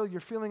 it's not real. You're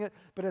feeling it,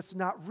 but it's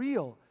not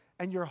real.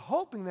 And you're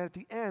hoping that at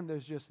the end,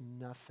 there's just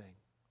nothing.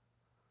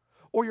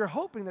 Or you're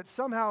hoping that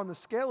somehow in the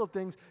scale of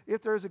things,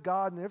 if there is a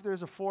God and if there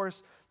is a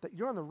force, that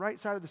you're on the right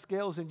side of the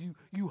scales, and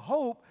you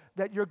hope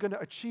that you're going to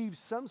achieve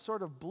some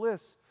sort of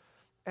bliss.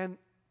 And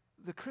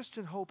the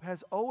Christian hope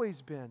has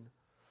always been,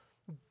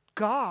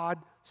 God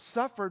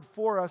suffered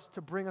for us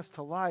to bring us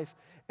to life.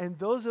 And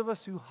those of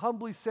us who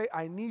humbly say,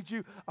 I need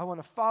you, I want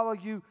to follow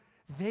you,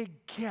 they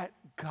get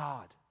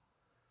God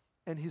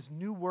and his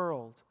new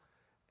world.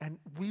 And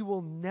we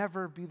will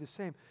never be the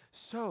same.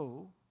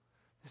 So,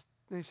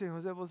 then you say,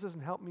 Jose, well, this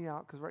doesn't help me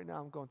out because right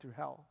now I'm going through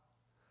hell.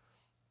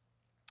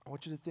 I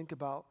want you to think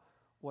about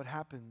what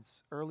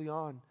happens early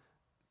on.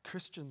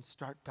 Christians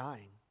start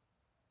dying.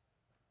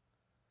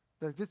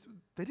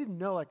 They didn't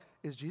know, like,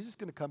 is Jesus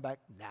going to come back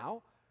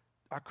now?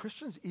 Are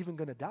Christians even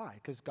going to die?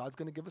 Because God's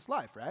going to give us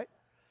life, right?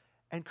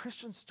 And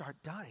Christians start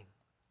dying.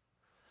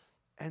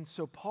 And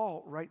so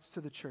Paul writes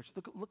to the church.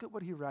 Look at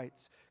what he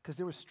writes, because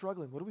they were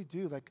struggling. What do we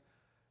do? Like,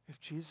 if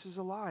Jesus is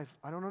alive,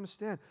 I don't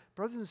understand.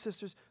 Brothers and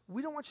sisters,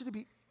 we don't want you to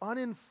be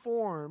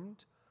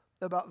uninformed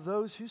about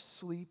those who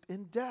sleep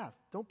in death.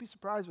 Don't be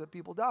surprised when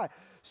people die,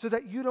 so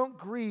that you don't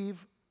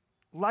grieve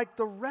like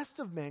the rest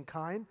of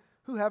mankind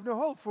who have no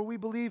hope. For we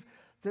believe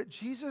that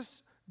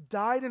Jesus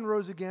died and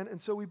rose again,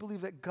 and so we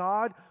believe that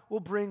God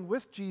will bring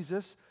with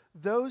Jesus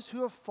those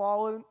who have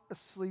fallen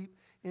asleep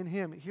in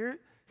him.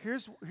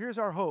 Here's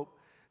our hope.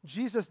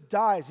 Jesus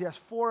dies, yes,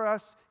 for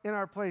us in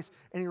our place,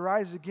 and he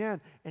rises again.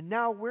 And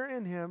now we're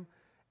in him,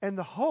 and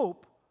the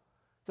hope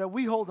that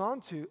we hold on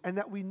to and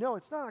that we know,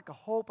 it's not like a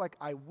hope like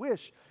I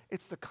wish,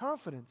 it's the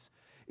confidence,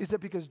 is that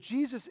because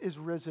Jesus is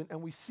risen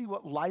and we see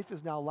what life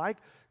is now like,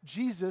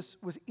 Jesus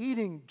was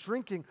eating,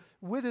 drinking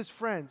with his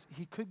friends.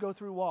 He could go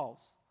through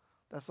walls.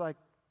 That's like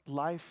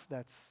life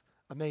that's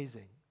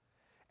amazing.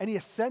 And he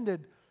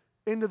ascended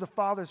into the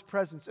Father's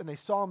presence, and they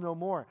saw him no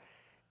more.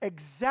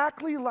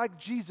 Exactly like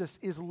Jesus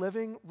is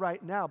living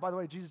right now. By the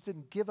way, Jesus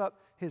didn't give up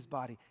his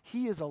body.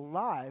 He is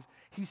alive.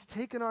 He's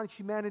taken on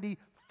humanity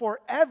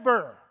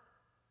forever.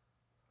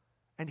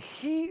 And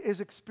he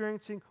is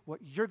experiencing what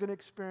you're going to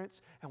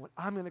experience and what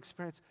I'm going to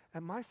experience.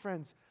 And my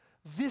friends,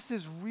 this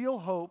is real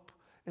hope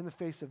in the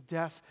face of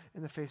death,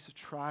 in the face of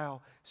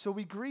trial. So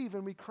we grieve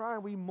and we cry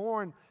and we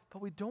mourn,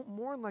 but we don't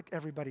mourn like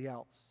everybody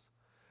else.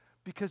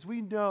 Because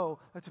we know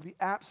that to be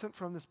absent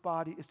from this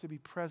body is to be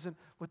present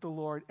with the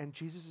Lord, and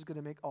Jesus is going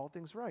to make all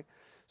things right.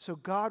 So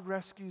God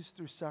rescues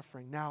through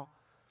suffering. Now,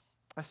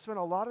 I spent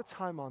a lot of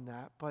time on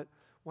that, but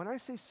when I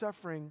say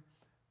suffering,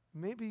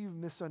 maybe you've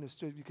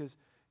misunderstood, because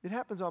It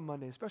happens on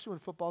Monday, especially when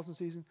football's in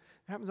season.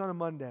 It happens on a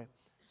Monday.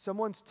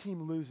 Someone's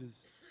team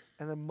loses,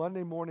 and then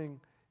Monday morning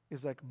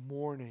is like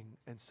mourning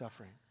and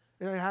suffering.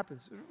 You know, it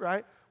happens,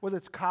 right? Whether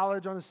it's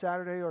college on a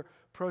Saturday or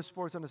pro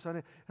sports on a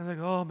Sunday, and like,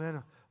 oh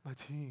man, my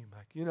team,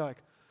 like, you know,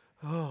 like,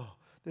 oh,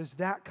 there's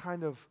that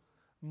kind of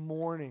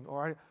mourning,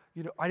 or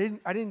I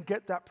didn't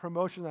get that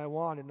promotion that I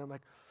wanted, and I'm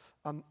like,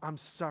 I'm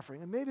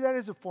suffering, and maybe that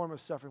is a form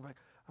of suffering. Like,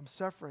 I'm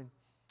suffering,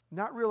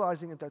 not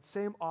realizing at that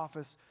same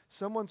office,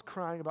 someone's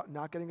crying about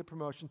not getting a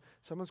promotion,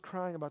 someone's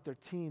crying about their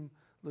team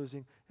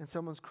losing, and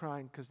someone's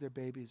crying because their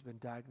baby's been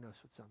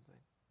diagnosed with something.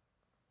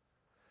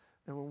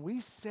 And when we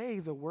say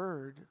the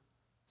word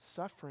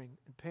suffering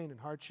and pain and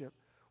hardship,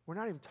 we're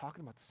not even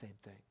talking about the same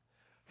thing.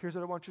 Here's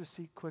what I want you to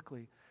see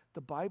quickly.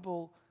 The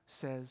Bible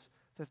says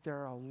that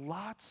there are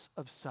lots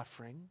of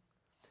suffering,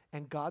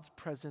 and God's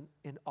present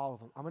in all of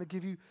them. I'm going to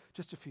give you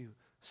just a few.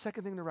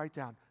 Second thing to write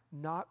down,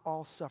 not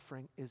all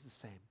suffering is the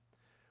same.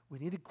 We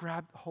need to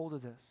grab hold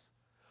of this.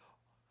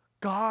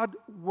 God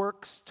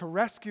works to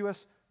rescue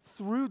us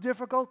through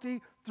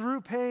difficulty,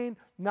 through pain,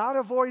 not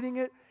avoiding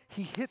it.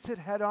 He hits it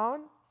head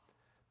on,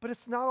 but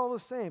it's not all the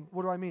same.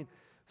 What do I mean?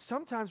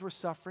 Sometimes we're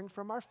suffering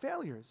from our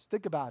failures.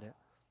 Think about it.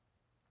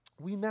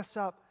 We mess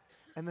up,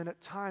 and then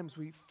at times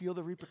we feel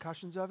the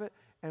repercussions of it,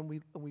 and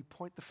we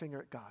point the finger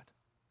at God.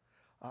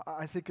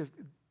 I think of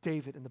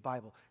David in the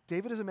Bible.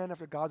 David is a man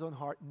after God's own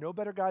heart. No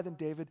better guy than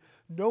David.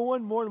 No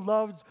one more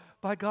loved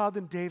by God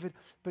than David.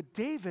 But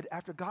David,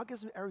 after God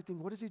gives him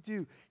everything, what does he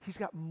do? He's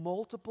got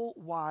multiple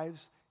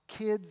wives,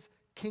 kids,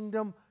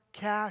 kingdom,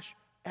 cash,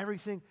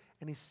 everything.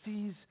 And he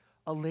sees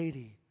a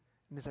lady.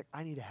 And he's like,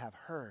 I need to have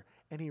her.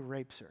 And he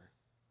rapes her.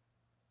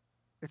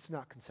 It's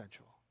not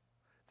consensual.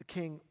 The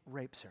king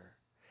rapes her.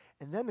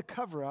 And then to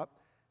cover up,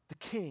 the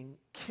king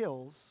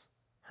kills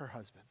her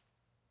husband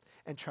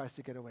and tries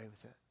to get away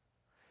with it.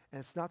 And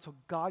it's not till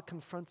God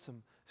confronts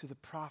him through the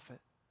prophet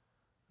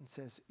and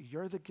says,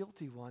 you're the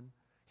guilty one.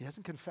 He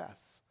doesn't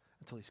confess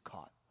until he's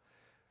caught.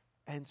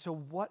 And so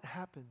what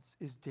happens?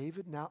 Is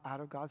David now out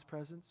of God's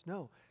presence?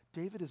 No.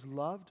 David is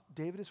loved.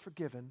 David is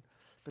forgiven.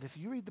 But if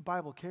you read the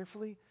Bible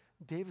carefully,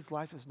 David's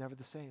life is never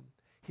the same.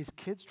 His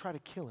kids try to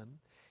kill him.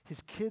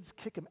 His kids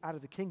kick him out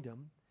of the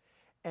kingdom.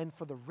 And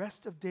for the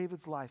rest of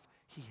David's life,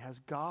 he has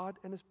God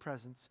and his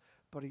presence,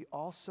 but he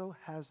also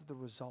has the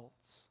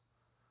results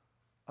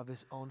of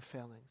his own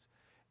failings.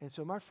 And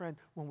so, my friend,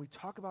 when we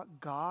talk about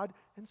God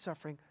and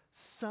suffering,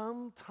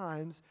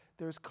 sometimes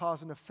there's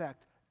cause and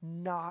effect,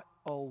 not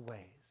always.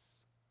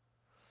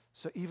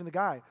 So even the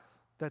guy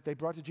that they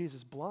brought to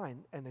Jesus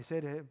blind, and they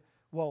say to him,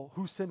 well,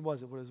 whose sin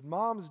was it? Was it his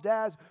mom's,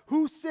 dad's?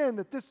 Who sinned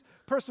that this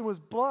person was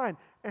blind?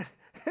 And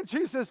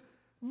Jesus says,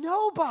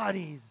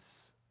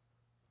 nobody's.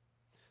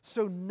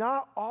 So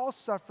not all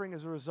suffering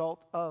is a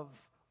result of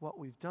what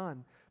we've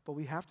done, but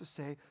we have to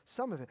say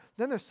some of it.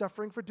 Then there's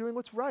suffering for doing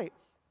what's right.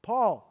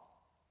 Paul,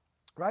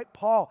 right?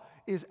 Paul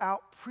is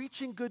out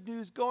preaching good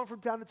news, going from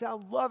town to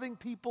town, loving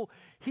people.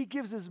 He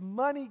gives his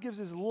money, gives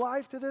his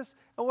life to this.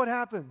 And what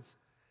happens?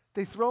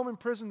 They throw him in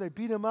prison, they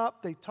beat him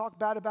up, they talk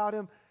bad about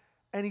him,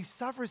 and he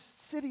suffers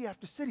city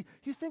after city.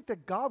 You think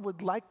that God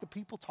would like the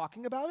people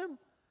talking about him?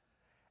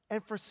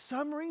 And for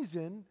some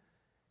reason,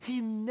 he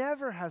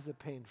never has a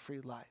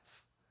pain-free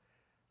life.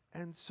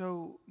 And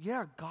so,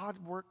 yeah,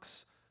 God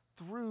works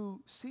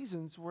through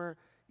seasons where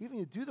even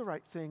you do the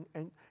right thing,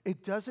 and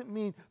it doesn't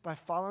mean by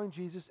following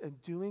Jesus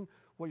and doing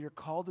what you're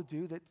called to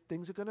do that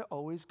things are going to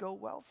always go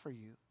well for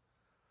you.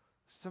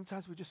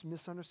 Sometimes we just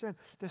misunderstand.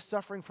 They're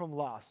suffering from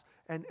loss.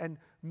 And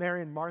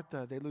Mary and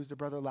Martha, they lose their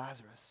brother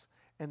Lazarus,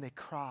 and they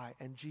cry,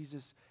 and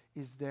Jesus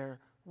is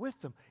there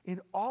with them. In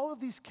all of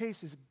these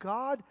cases,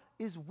 God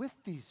is with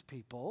these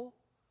people,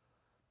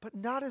 but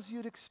not as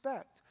you'd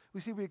expect.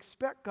 We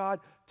expect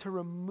God to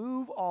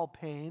remove all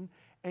pain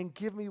and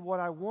give me what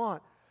I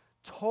want.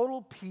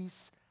 Total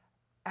peace,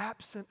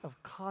 absent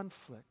of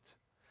conflict.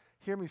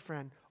 Hear me,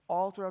 friend.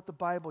 All throughout the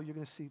Bible, you're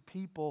going to see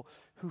people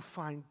who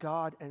find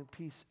God and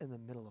peace in the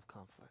middle of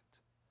conflict.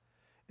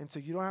 And so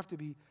you don't have to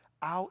be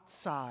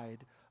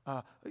outside,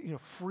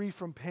 free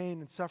from pain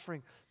and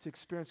suffering to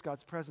experience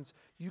God's presence.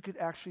 You could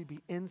actually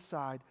be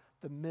inside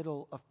the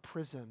middle of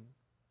prison,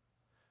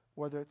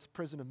 whether it's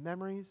prison of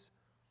memories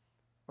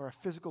or a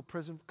physical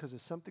prison because of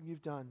something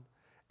you've done,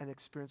 and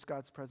experience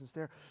God's presence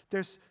there.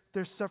 There's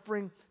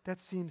suffering that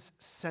seems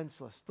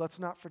senseless. Let's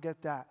not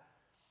forget that.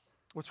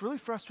 What's really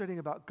frustrating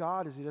about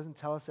God is he doesn't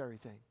tell us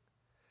everything.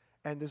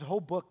 And there's a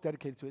whole book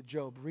dedicated to it,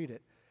 Job. Read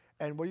it.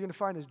 And what you're going to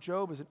find is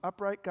Job is an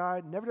upright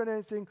guy, never done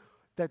anything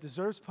that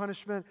deserves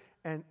punishment,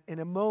 and in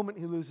a moment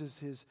he loses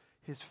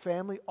his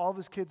family, all of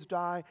his kids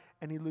die,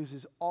 and he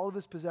loses all of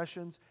his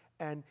possessions,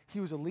 and he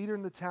was a leader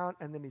in the town,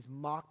 and then he's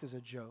mocked as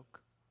a joke.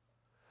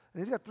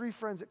 And he's got 3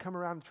 friends that come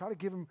around and try to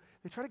give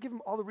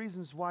him all the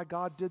reasons why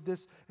God did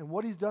this and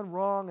what he's done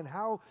wrong and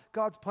how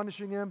God's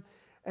punishing him.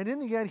 And in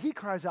the end, he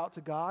cries out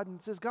to God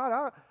and says,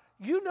 God,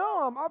 you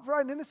know I'm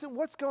upright and innocent.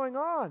 What's going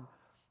on?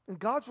 And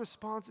God's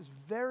response is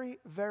very,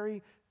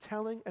 very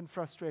telling and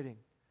frustrating.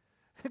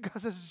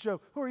 God says to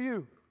Job, who are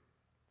you?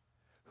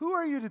 Who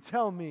are you to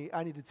tell me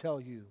I need to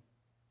tell you?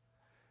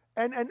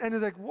 And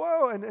he's like,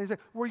 whoa. And he's like,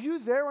 were you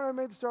there when I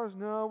made the stars?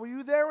 No. Were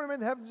you there when I made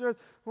the heavens and earth?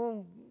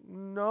 Well,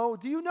 no.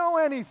 Do you know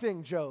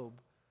anything, Job?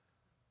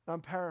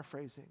 I'm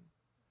paraphrasing.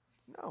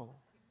 No.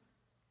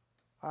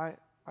 I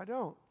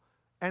don't.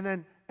 And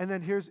then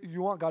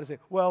you want God to say,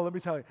 well, let me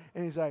tell you.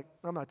 And he's like,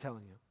 I'm not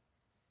telling you.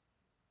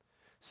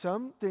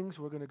 Some things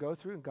we're going to go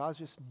through, and God's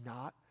just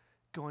not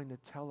going to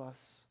tell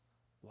us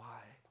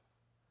why.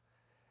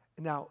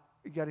 Now,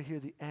 you got to hear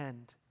the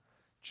end.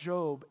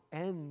 Job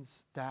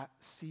ends that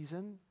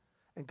season,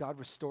 and God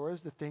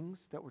restores the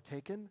things that were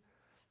taken,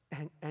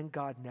 and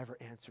God never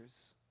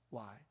answers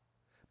why.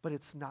 But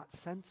it's not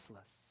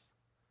senseless.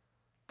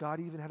 God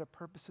even had a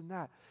purpose in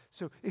that.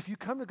 So if you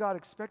come to God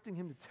expecting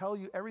him to tell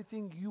you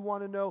everything you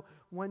want to know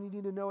when you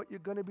need to know it, you're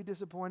going to be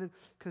disappointed,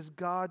 because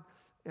God,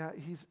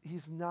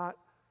 he's not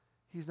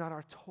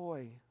our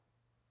toy,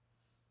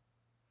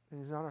 and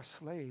he's not our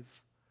slave,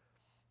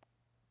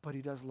 but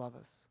he does love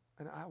us.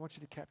 And I want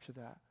you to capture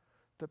that.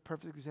 The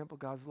perfect example of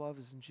God's love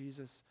is in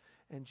Jesus,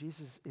 and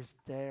Jesus is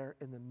there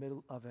in the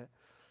middle of it.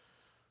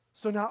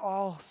 So not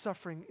all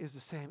suffering is the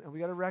same, and we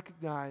got to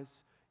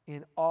recognize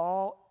in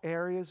all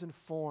areas and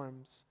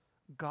forms,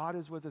 God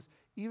is with us.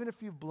 Even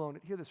if you've blown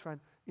it, hear this,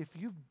 friend, if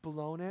you've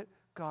blown it,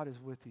 God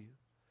is with you.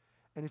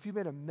 And if you've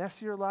made a mess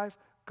of your life,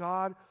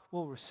 God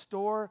will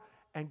restore,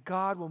 and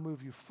God will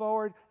move you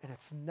forward, and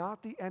it's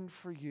not the end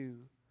for you,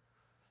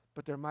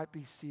 but there might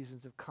be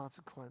seasons of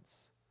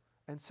consequence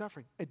and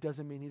suffering. It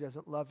doesn't mean he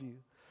doesn't love you.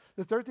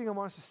 The third thing I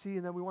want us to see,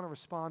 and then we want to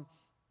respond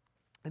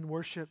in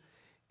worship,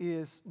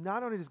 is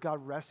not only does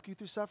God rescue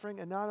through suffering,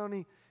 and not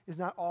only is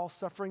not all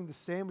suffering the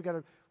same, we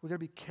got to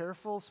be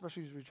careful,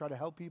 especially as we try to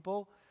help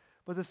people.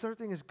 But the third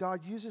thing is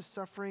God uses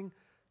suffering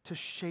to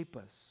shape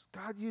us.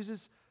 God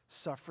uses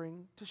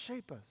suffering to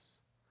shape us.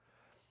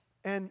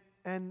 And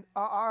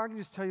I can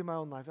just tell you my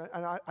own life,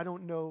 and I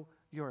don't know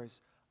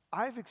yours.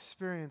 I've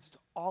experienced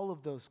all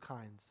of those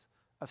kinds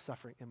of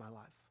suffering in my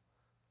life.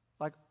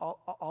 Like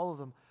all of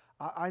them.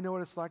 I know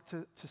what it's like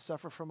to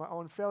suffer from my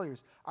own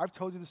failures. I've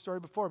told you the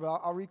story before, but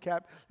I'll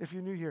recap if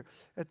you're new here.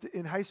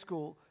 In high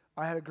school,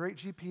 I had a great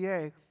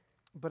GPA,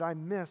 but I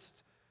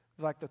missed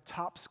like the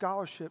top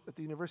scholarship at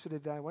the university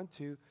that I went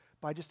to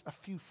by just a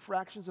few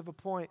fractions of a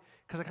point,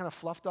 because I kind of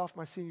fluffed off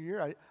my senior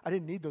year. I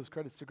didn't need those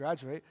credits to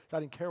graduate, so I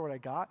didn't care what I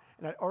got,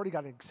 and I already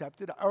got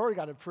accepted. I already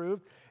got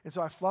approved, and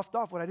so I fluffed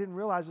off. What I didn't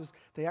realize was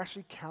they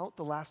actually count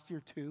the last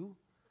year too.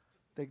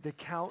 They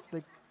count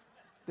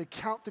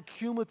the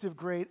cumulative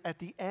grade at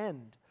the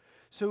end.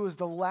 So it was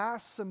the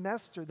last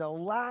semester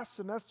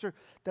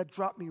that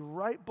dropped me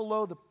right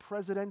below the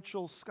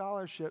presidential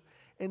scholarship.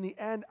 In the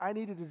end, I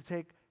needed to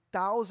take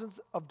thousands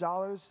of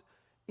dollars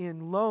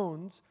in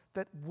loans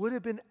that would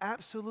have been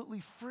absolutely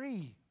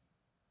free.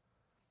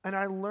 And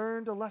I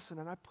learned a lesson,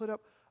 and I put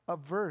up a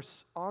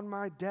verse on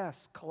my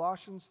desk,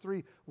 Colossians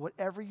 3,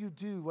 whatever you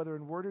do, whether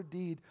in word or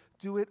deed,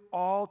 do it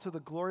all to the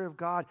glory of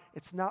God.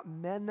 It's not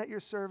men that you're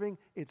serving,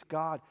 it's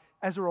God.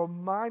 As a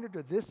reminder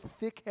to this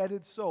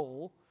thick-headed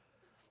soul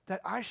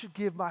that I should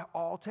give my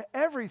all to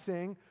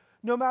everything,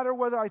 no matter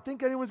whether I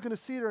think anyone's going to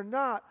see it or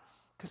not,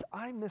 because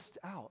I missed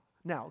out.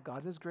 Now, God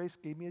in his grace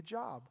gave me a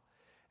job,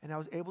 and I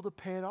was able to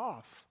pay it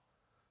off.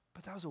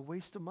 But that was a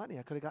waste of money.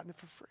 I could have gotten it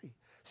for free.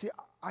 See,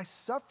 I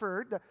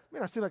suffered.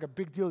 I seem like a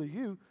big deal to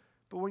you,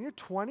 but when you're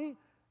 20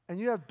 and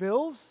you have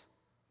bills,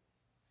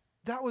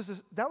 that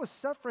was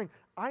suffering.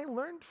 I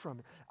learned from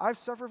it. I've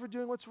suffered for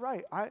doing what's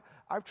right.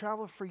 I've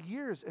traveled for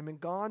years and been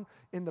gone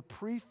in the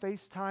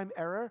pre-FaceTime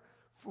era.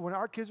 When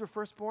our kids were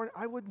first born,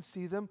 I wouldn't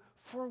see them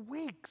for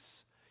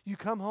weeks. You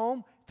come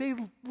home, they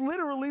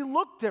literally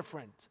look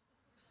different.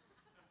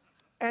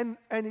 And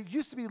it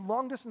used to be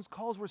long-distance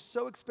calls were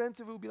so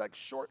expensive, it would be like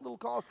short little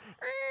calls.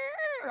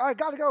 I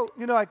got to go.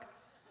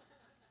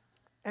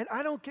 And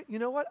I don't get, you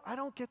know what? I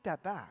don't get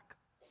that back.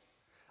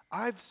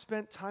 I've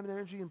spent time and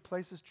energy in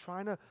places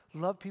trying to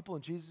love people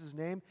in Jesus'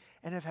 name,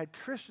 and have had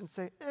Christians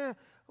say,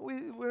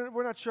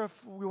 we're not sure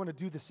if we want to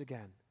do this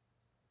again.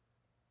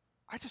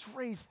 I just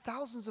raised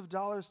thousands of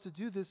dollars to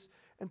do this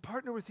and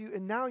partner with you,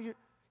 and now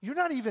you're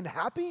not even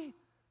happy?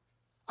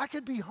 I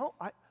could be home.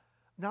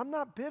 Now, I'm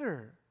not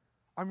bitter.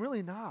 I'm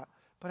really not.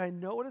 But I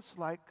know what it's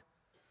like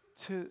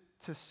to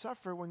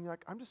suffer when you're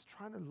like, I'm just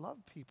trying to love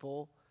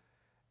people,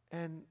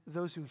 and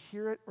those who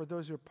hear it or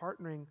those who are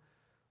partnering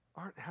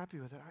aren't happy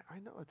with it. I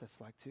know what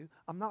that's like too.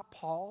 I'm not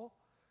Paul,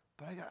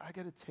 but I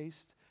got a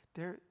taste.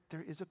 There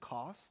is a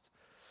cost.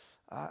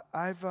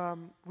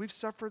 We've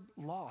suffered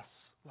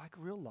loss, like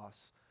real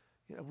loss.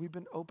 We've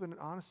been open and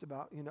honest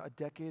about a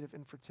decade of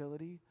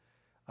infertility,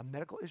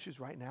 medical issues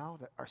right now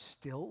that are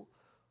still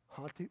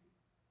haunting.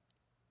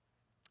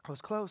 I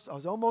was close. I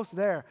was almost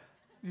there.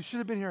 You should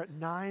have been here at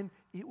 9.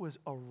 It was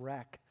a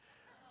wreck.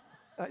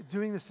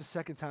 Doing this the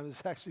second time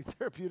is actually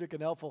therapeutic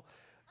and helpful,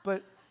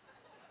 but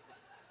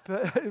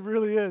it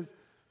really is.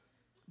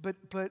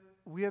 But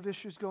we have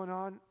issues going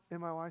on in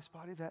my wife's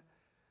body that,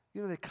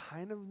 they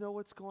kind of know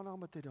what's going on,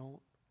 but they don't.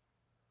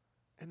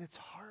 And it's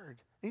hard.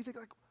 And you think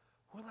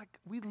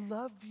we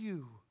love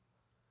you.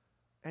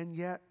 And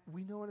yet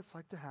we know what it's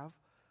like to have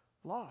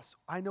loss.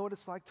 I know what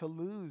it's like to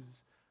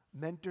lose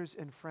mentors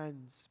and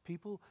friends,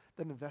 people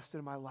that invested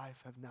in my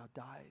life have now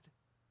died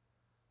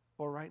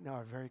or right now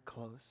are very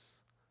close.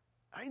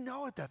 I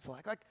know what that's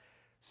like.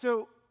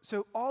 So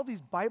all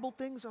these Bible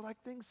things are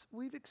like things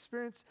we've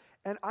experienced,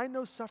 and I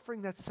know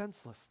suffering that's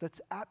senseless.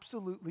 That's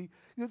absolutely,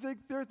 there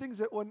are things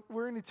that when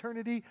we're in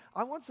eternity,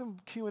 I want some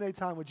Q&A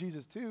time with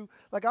Jesus too.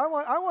 Like I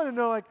want to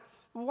know, like,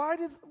 why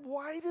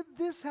did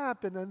this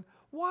happen, and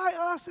why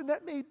us? And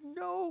that made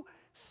no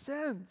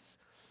sense.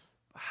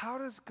 How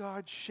does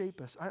God shape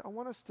us? I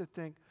want us to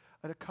think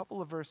at a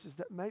couple of verses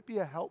that might be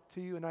a help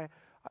to you, and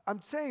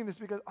I'm saying this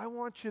because I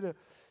want you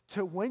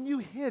to when you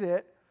hit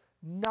it,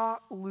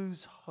 not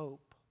lose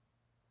hope.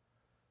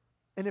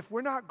 And if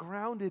we're not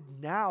grounded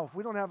now, if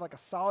we don't have like a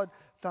solid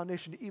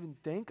foundation to even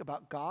think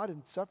about God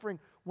and suffering,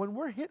 when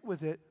we're hit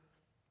with it,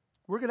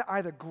 we're going to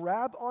either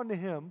grab onto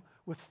Him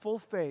with full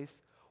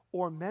faith,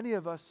 or many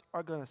of us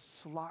are going to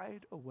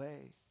slide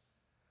away,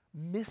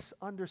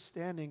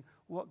 misunderstanding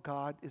what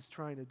God is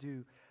trying to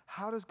do.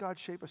 How does God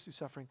shape us through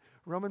suffering?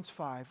 Romans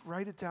 5,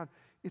 write it down.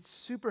 It's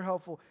super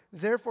helpful.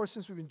 Therefore,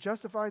 since we've been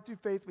justified through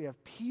faith, we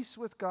have peace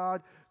with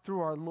God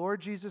through our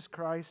Lord Jesus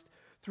Christ,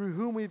 through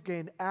whom we've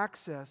gained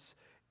access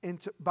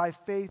by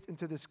faith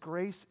into this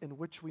grace in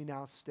which we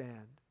now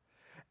stand.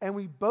 And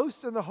we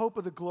boast in the hope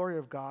of the glory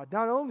of God.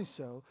 Not only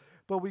so,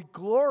 but we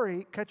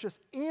glory, catch us,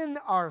 in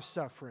our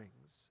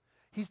sufferings.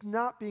 He's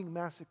not being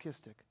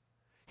masochistic.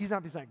 He's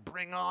not being like,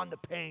 bring on the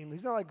pain.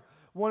 He's not like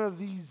one of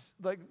these,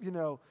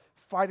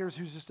 fighters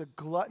who's just a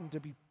glutton to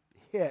be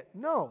hit.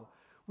 No,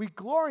 we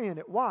glory in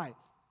it. Why?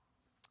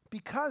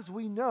 Because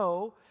we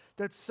know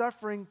that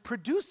suffering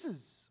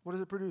produces, what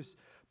does it produce?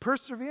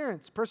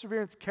 Perseverance,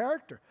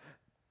 character.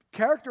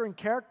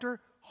 Character,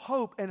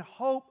 hope. And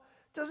hope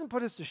doesn't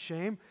put us to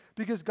shame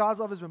because God's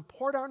love has been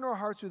poured out into our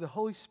hearts through the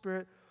Holy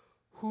Spirit,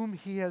 whom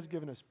He has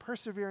given us.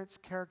 Perseverance,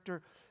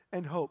 character,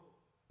 and hope.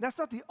 That's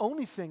not the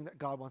only thing that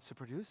God wants to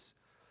produce,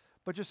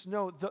 but just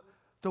know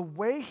the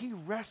way He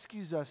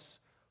rescues us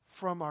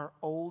from our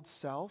old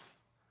self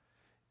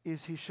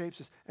is He shapes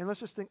us. And let's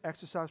just think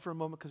exercise for a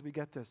moment because we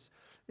get this.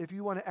 If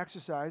you want to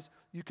exercise,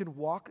 you can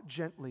walk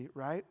gently,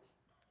 right?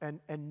 And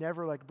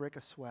never like break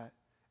a sweat.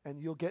 And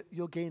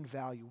you'll gain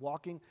value.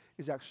 Walking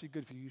is actually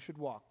good for you. You should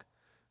walk.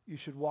 You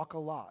should walk a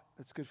lot.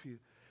 That's good for you.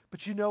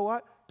 But you know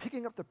what?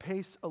 Picking up the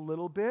pace a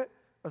little bit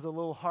is a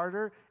little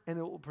harder, and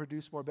it will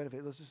produce more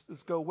benefit.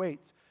 Let's go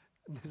weights.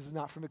 This is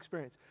not from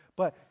experience.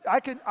 But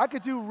I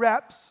could do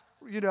reps,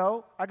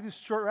 I could do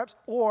short reps,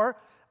 or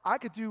I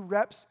could do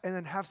reps and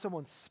then have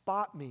someone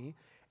spot me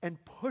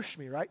and push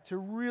me, right? To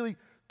really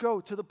go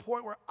to the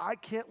point where I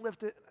can't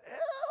lift it.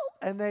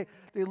 And they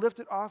lift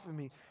it off of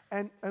me.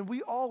 And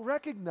we all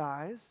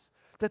recognize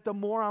that the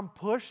more I'm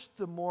pushed,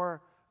 the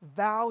more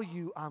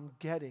value I'm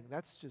getting.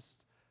 That's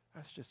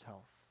just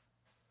health.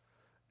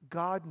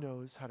 God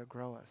knows how to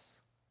grow us.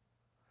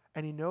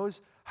 And He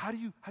knows how do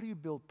you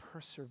build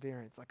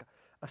perseverance, like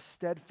a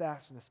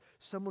steadfastness,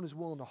 someone who's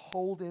willing to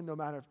hold in no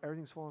matter if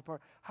everything's falling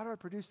apart. How do I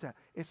produce that?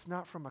 It's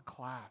not from a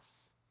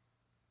class.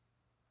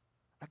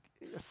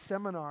 A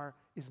seminar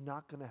is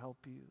not going to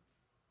help you.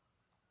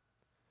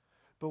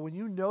 But when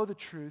you know the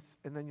truth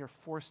and then you're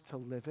forced to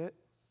live it,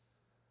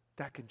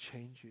 that can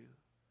change you.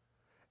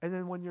 And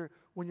then when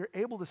you're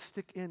able to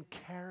stick in,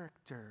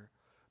 character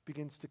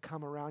begins to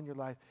come around your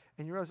life.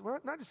 And you realize, well,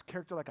 not just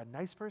character like a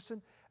nice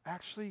person,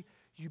 actually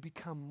you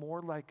become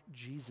more like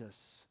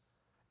Jesus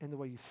in the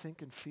way you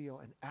think and feel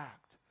and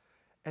act.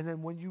 And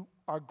then when you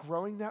are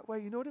growing that way,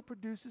 you know what it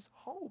produces?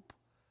 Hope.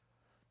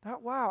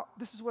 Not, wow,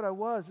 this is what I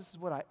was, this is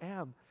what I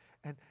am.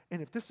 And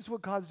if this is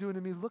what God's doing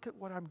to me, look at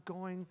what I'm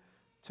going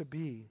to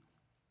be.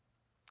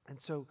 And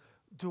so,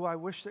 do I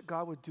wish that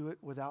God would do it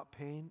without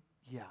pain?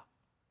 Yeah.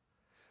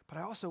 But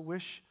I also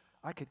wish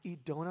I could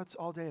eat donuts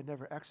all day and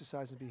never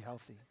exercise and be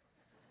healthy.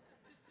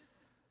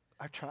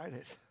 I've tried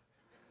it.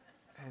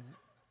 And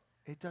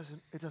it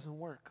doesn't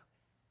work.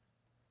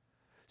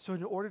 So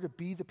in order to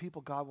be the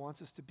people God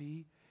wants us to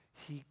be,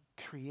 He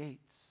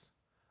creates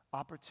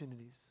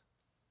opportunities.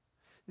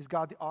 Is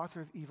God the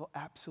author of evil?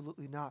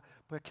 Absolutely not.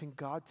 But can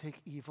God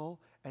take evil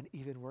and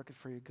even work it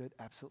for your good?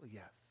 Absolutely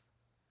yes.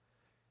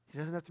 He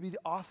doesn't have to be the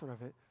author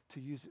of it to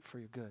use it for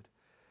your good.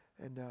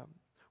 And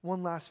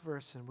one last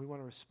verse, and we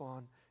want to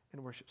respond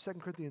in worship. 2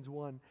 Corinthians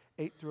 1,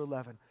 8 through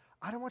 11.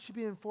 I don't want you to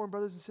be informed,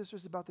 brothers and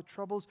sisters, about the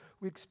troubles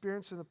we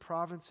experience in the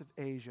province of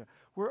Asia.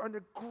 We're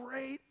under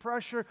great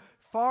pressure,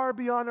 far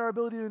beyond our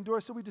ability to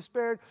endure, so we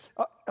despaired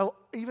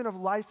even of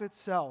life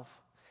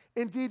itself.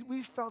 Indeed,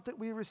 we felt that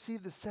we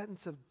received the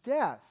sentence of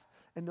death.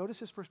 And notice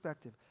his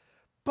perspective.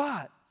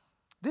 But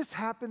this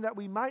happened that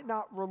we might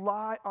not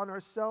rely on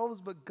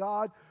ourselves, but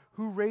God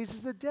who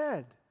raises the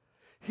dead.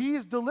 He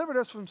has delivered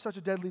us from such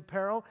a deadly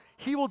peril.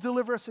 He will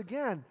deliver us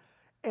again.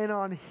 And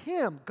on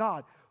Him,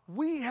 God,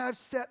 we have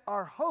set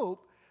our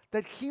hope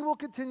that He will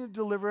continue to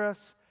deliver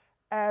us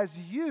as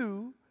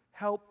you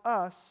help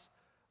us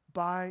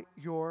by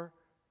your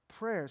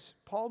prayers.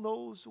 Paul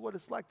knows what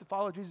it's like to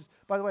follow Jesus.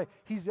 By the way,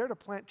 he's there to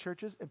plant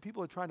churches, and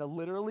people are trying to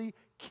literally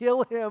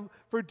kill him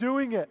for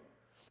doing it.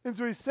 And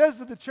so he says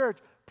to the church,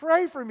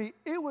 pray for me.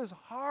 It was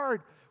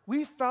hard.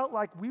 We felt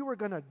like we were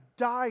going to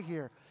die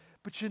here.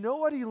 But you know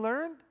what he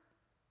learned?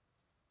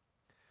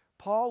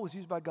 Paul was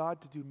used by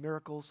God to do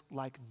miracles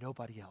like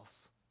nobody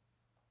else.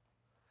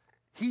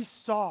 He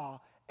saw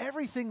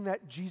everything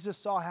that Jesus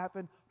saw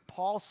happen,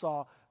 Paul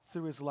saw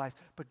through his life.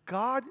 But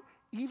God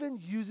even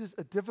uses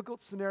a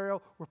difficult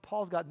scenario where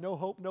Paul's got no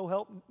hope, no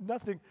help,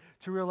 nothing,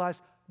 to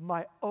realize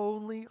my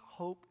only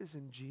hope is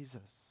in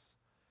Jesus.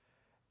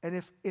 And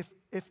if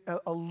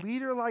a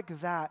leader like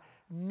that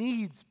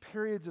needs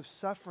periods of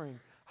suffering,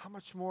 how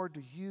much more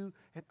do you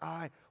and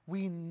I?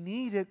 We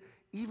need it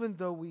even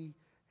though we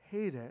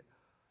hate it.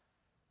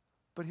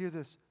 But hear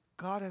this,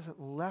 God hasn't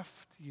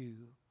left you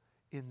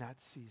in that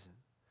season.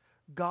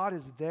 God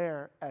is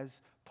there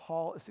as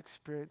Paul is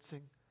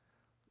experiencing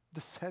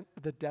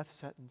the death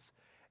sentence.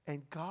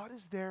 And God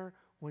is there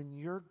when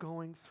you're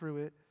going through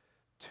it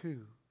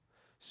too.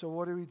 So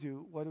what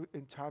do?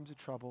 In times of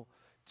trouble?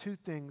 Two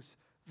things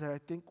that I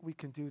think we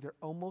can do. They're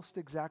almost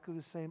exactly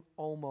the same,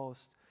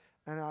 almost.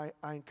 And I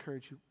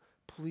encourage you,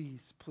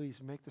 please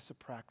make this a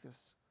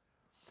practice.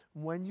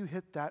 When you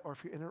hit that, or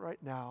if you're in it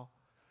right now,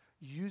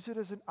 use it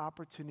as an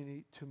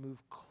opportunity to move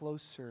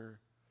closer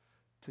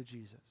to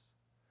Jesus.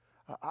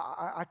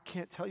 I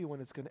can't tell you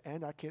when it's going to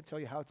end. I can't tell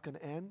you how it's going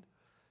to end.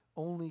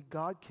 Only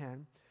God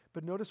can.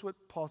 But notice what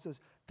Paul says,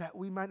 that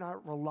we might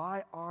not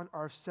rely on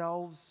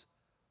ourselves,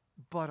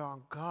 but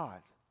on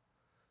God,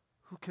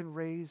 who can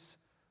raise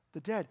the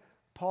dead.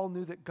 Paul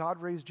knew that God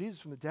raised Jesus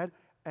from the dead,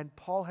 and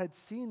Paul had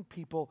seen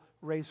people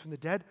raised from the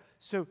dead.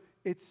 So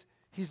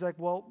he's like,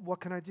 well, what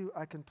can I do?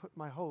 I can put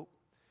my hope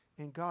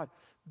in God.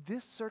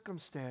 This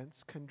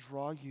circumstance can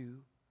draw you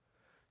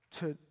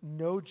to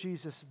know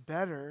Jesus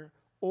better,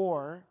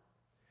 or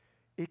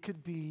it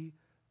could be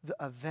the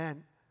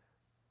event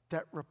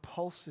that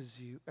repulses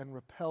you and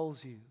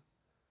repels you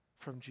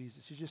from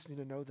Jesus. You just need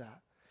to know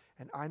that.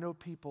 And I know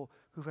people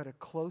who've had a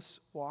close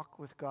walk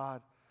with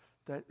God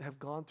that have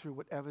gone through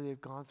whatever they've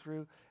gone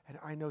through. And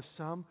I know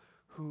some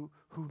who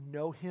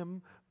know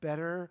him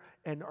better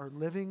and are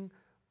living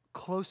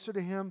closer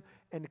to him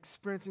and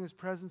experiencing his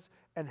presence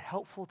and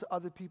helpful to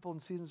other people in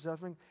seasons of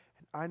suffering.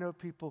 And I know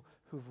people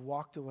who've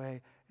walked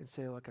away and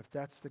say, look, if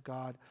that's the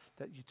God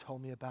that you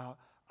told me about,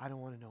 I don't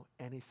want to know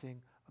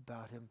anything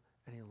about him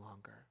any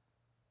longer.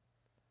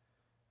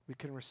 We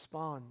can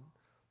respond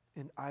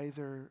in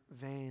either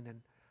vein,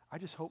 and I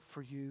just hope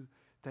for you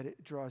that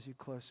it draws you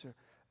closer.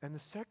 And the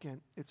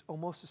second, it's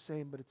almost the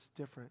same, but it's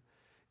different,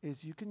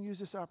 is you can use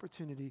this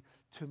opportunity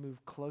to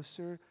move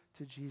closer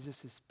to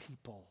Jesus'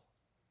 people.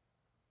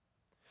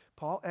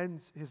 Paul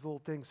ends his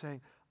little thing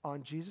saying,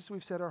 on Jesus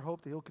we've set our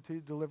hope that he'll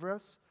continue to deliver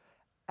us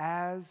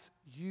as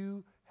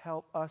you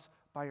help us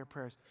by your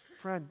prayers.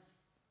 Friend,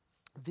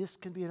 this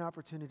can be an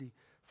opportunity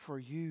for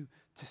you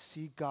to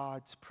see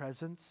God's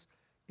presence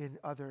in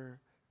other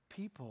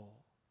people.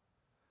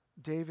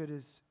 David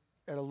is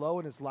at a low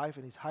in his life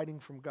and he's hiding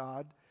from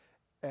God,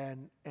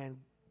 and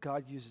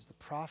God uses the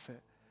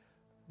prophet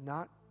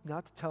not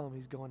to tell him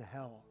he's going to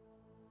hell,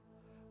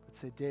 but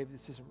say, David,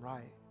 this isn't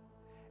right.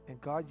 And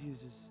God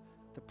uses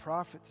the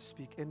prophet to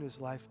speak into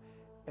his life,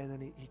 and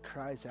then he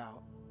cries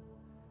out,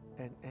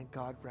 and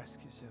God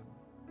rescues him.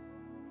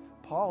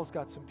 Paul's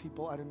got some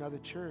people at another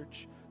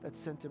church that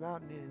sent him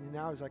out, and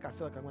now he's like, I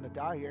feel like I'm going to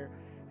die here.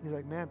 And he's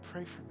like, man,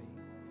 pray for me,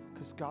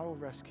 because God will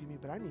rescue me,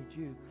 but I need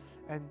you.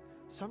 And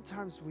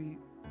sometimes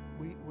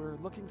we're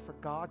looking for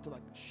God to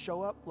like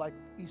show up like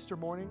Easter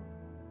morning,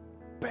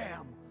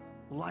 bam,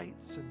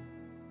 lights and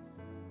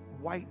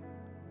white,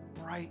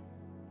 bright.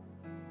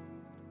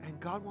 And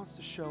God wants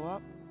to show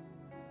up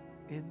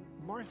in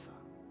Martha.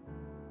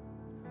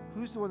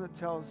 Who's the one that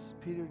tells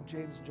Peter and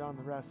James and John and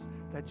the rest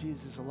that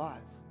Jesus is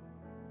alive?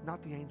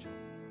 Not the angel,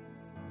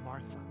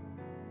 Martha.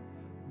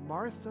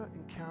 Martha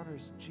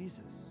encounters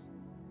Jesus,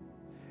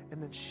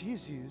 and then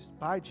she's used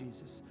by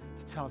Jesus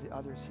to tell the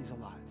others he's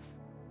alive.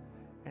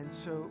 And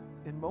so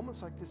in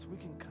moments like this, we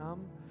can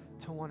come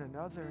to one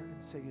another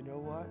and say, you know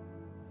what?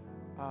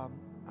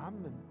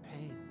 I'm in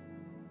pain.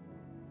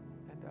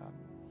 And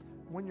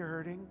when you're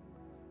hurting,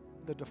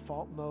 the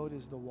default mode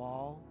is the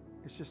wall.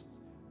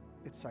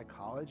 It's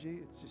psychology.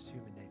 It's just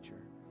human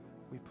nature.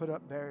 We put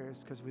up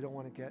barriers because we don't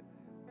want to get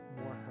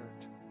more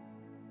hurt.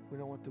 We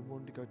don't want the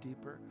wound to go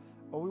deeper.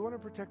 Or we want to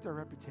protect our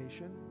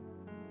reputation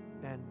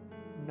and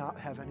not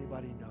have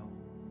anybody know.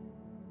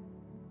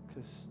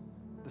 Because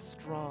the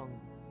strong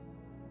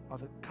are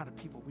the kind of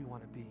people we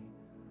want to be.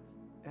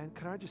 And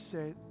can I just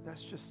say,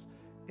 that's just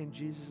in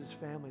Jesus'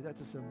 family, that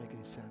doesn't make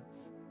any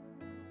sense.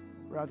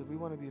 Rather, we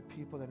want to be a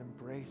people that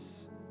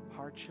embrace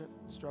hardship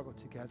and struggle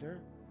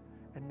together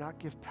and not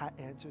give pat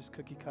answers,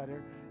 cookie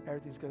cutter,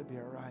 everything's going to be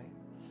all right.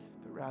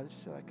 But rather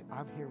just say, like,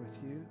 I'm here with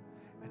you,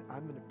 and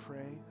I'm going to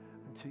pray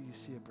until you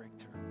see a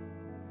breakthrough.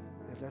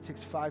 And if that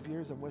takes 5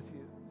 years, I'm with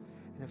you.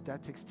 And if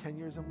that takes 10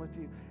 years, I'm with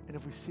you. And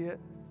if we see it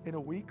in a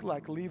week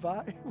like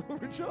Levi, we'll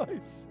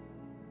rejoice.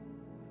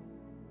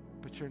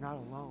 But you're not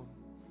alone.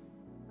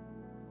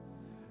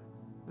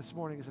 This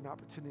morning is an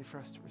opportunity for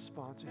us to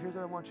respond. So here's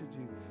what I want you to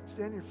do.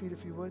 Stand on your feet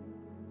if you would.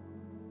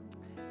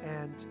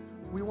 And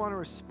we want to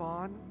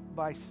respond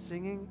by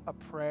singing a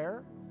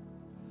prayer.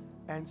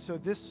 And so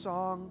this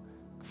song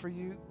for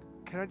you,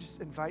 can I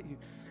just invite you,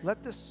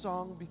 let this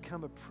song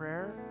become a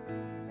prayer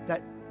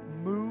that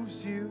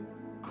moves you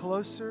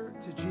closer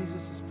to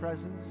Jesus'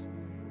 presence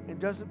and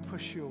doesn't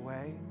push you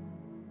away.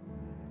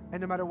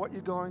 And no matter what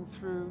you're going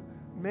through,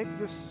 make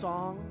this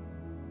song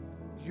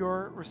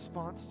your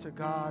response to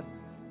God.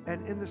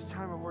 And in this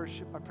time of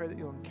worship, I pray that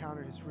you'll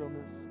encounter his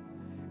realness.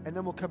 And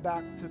then we'll come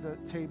back to the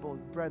table,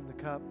 the bread and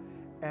the cup,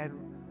 and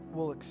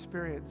we'll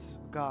experience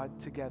God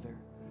together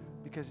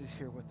because he's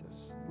here with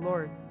us.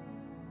 Lord,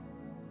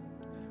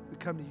 we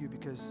come to you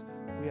because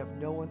we have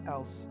no one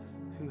else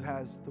who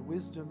has the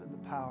wisdom and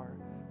the power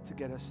to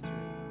get us through.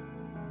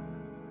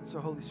 And so,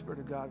 Holy Spirit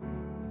of God, we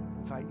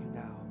invite you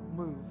now.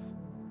 Move,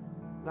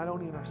 not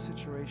only in our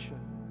situation,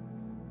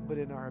 but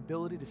in our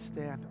ability to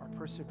stand, our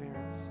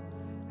perseverance,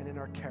 and in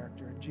our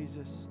character. And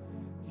Jesus,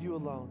 you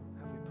alone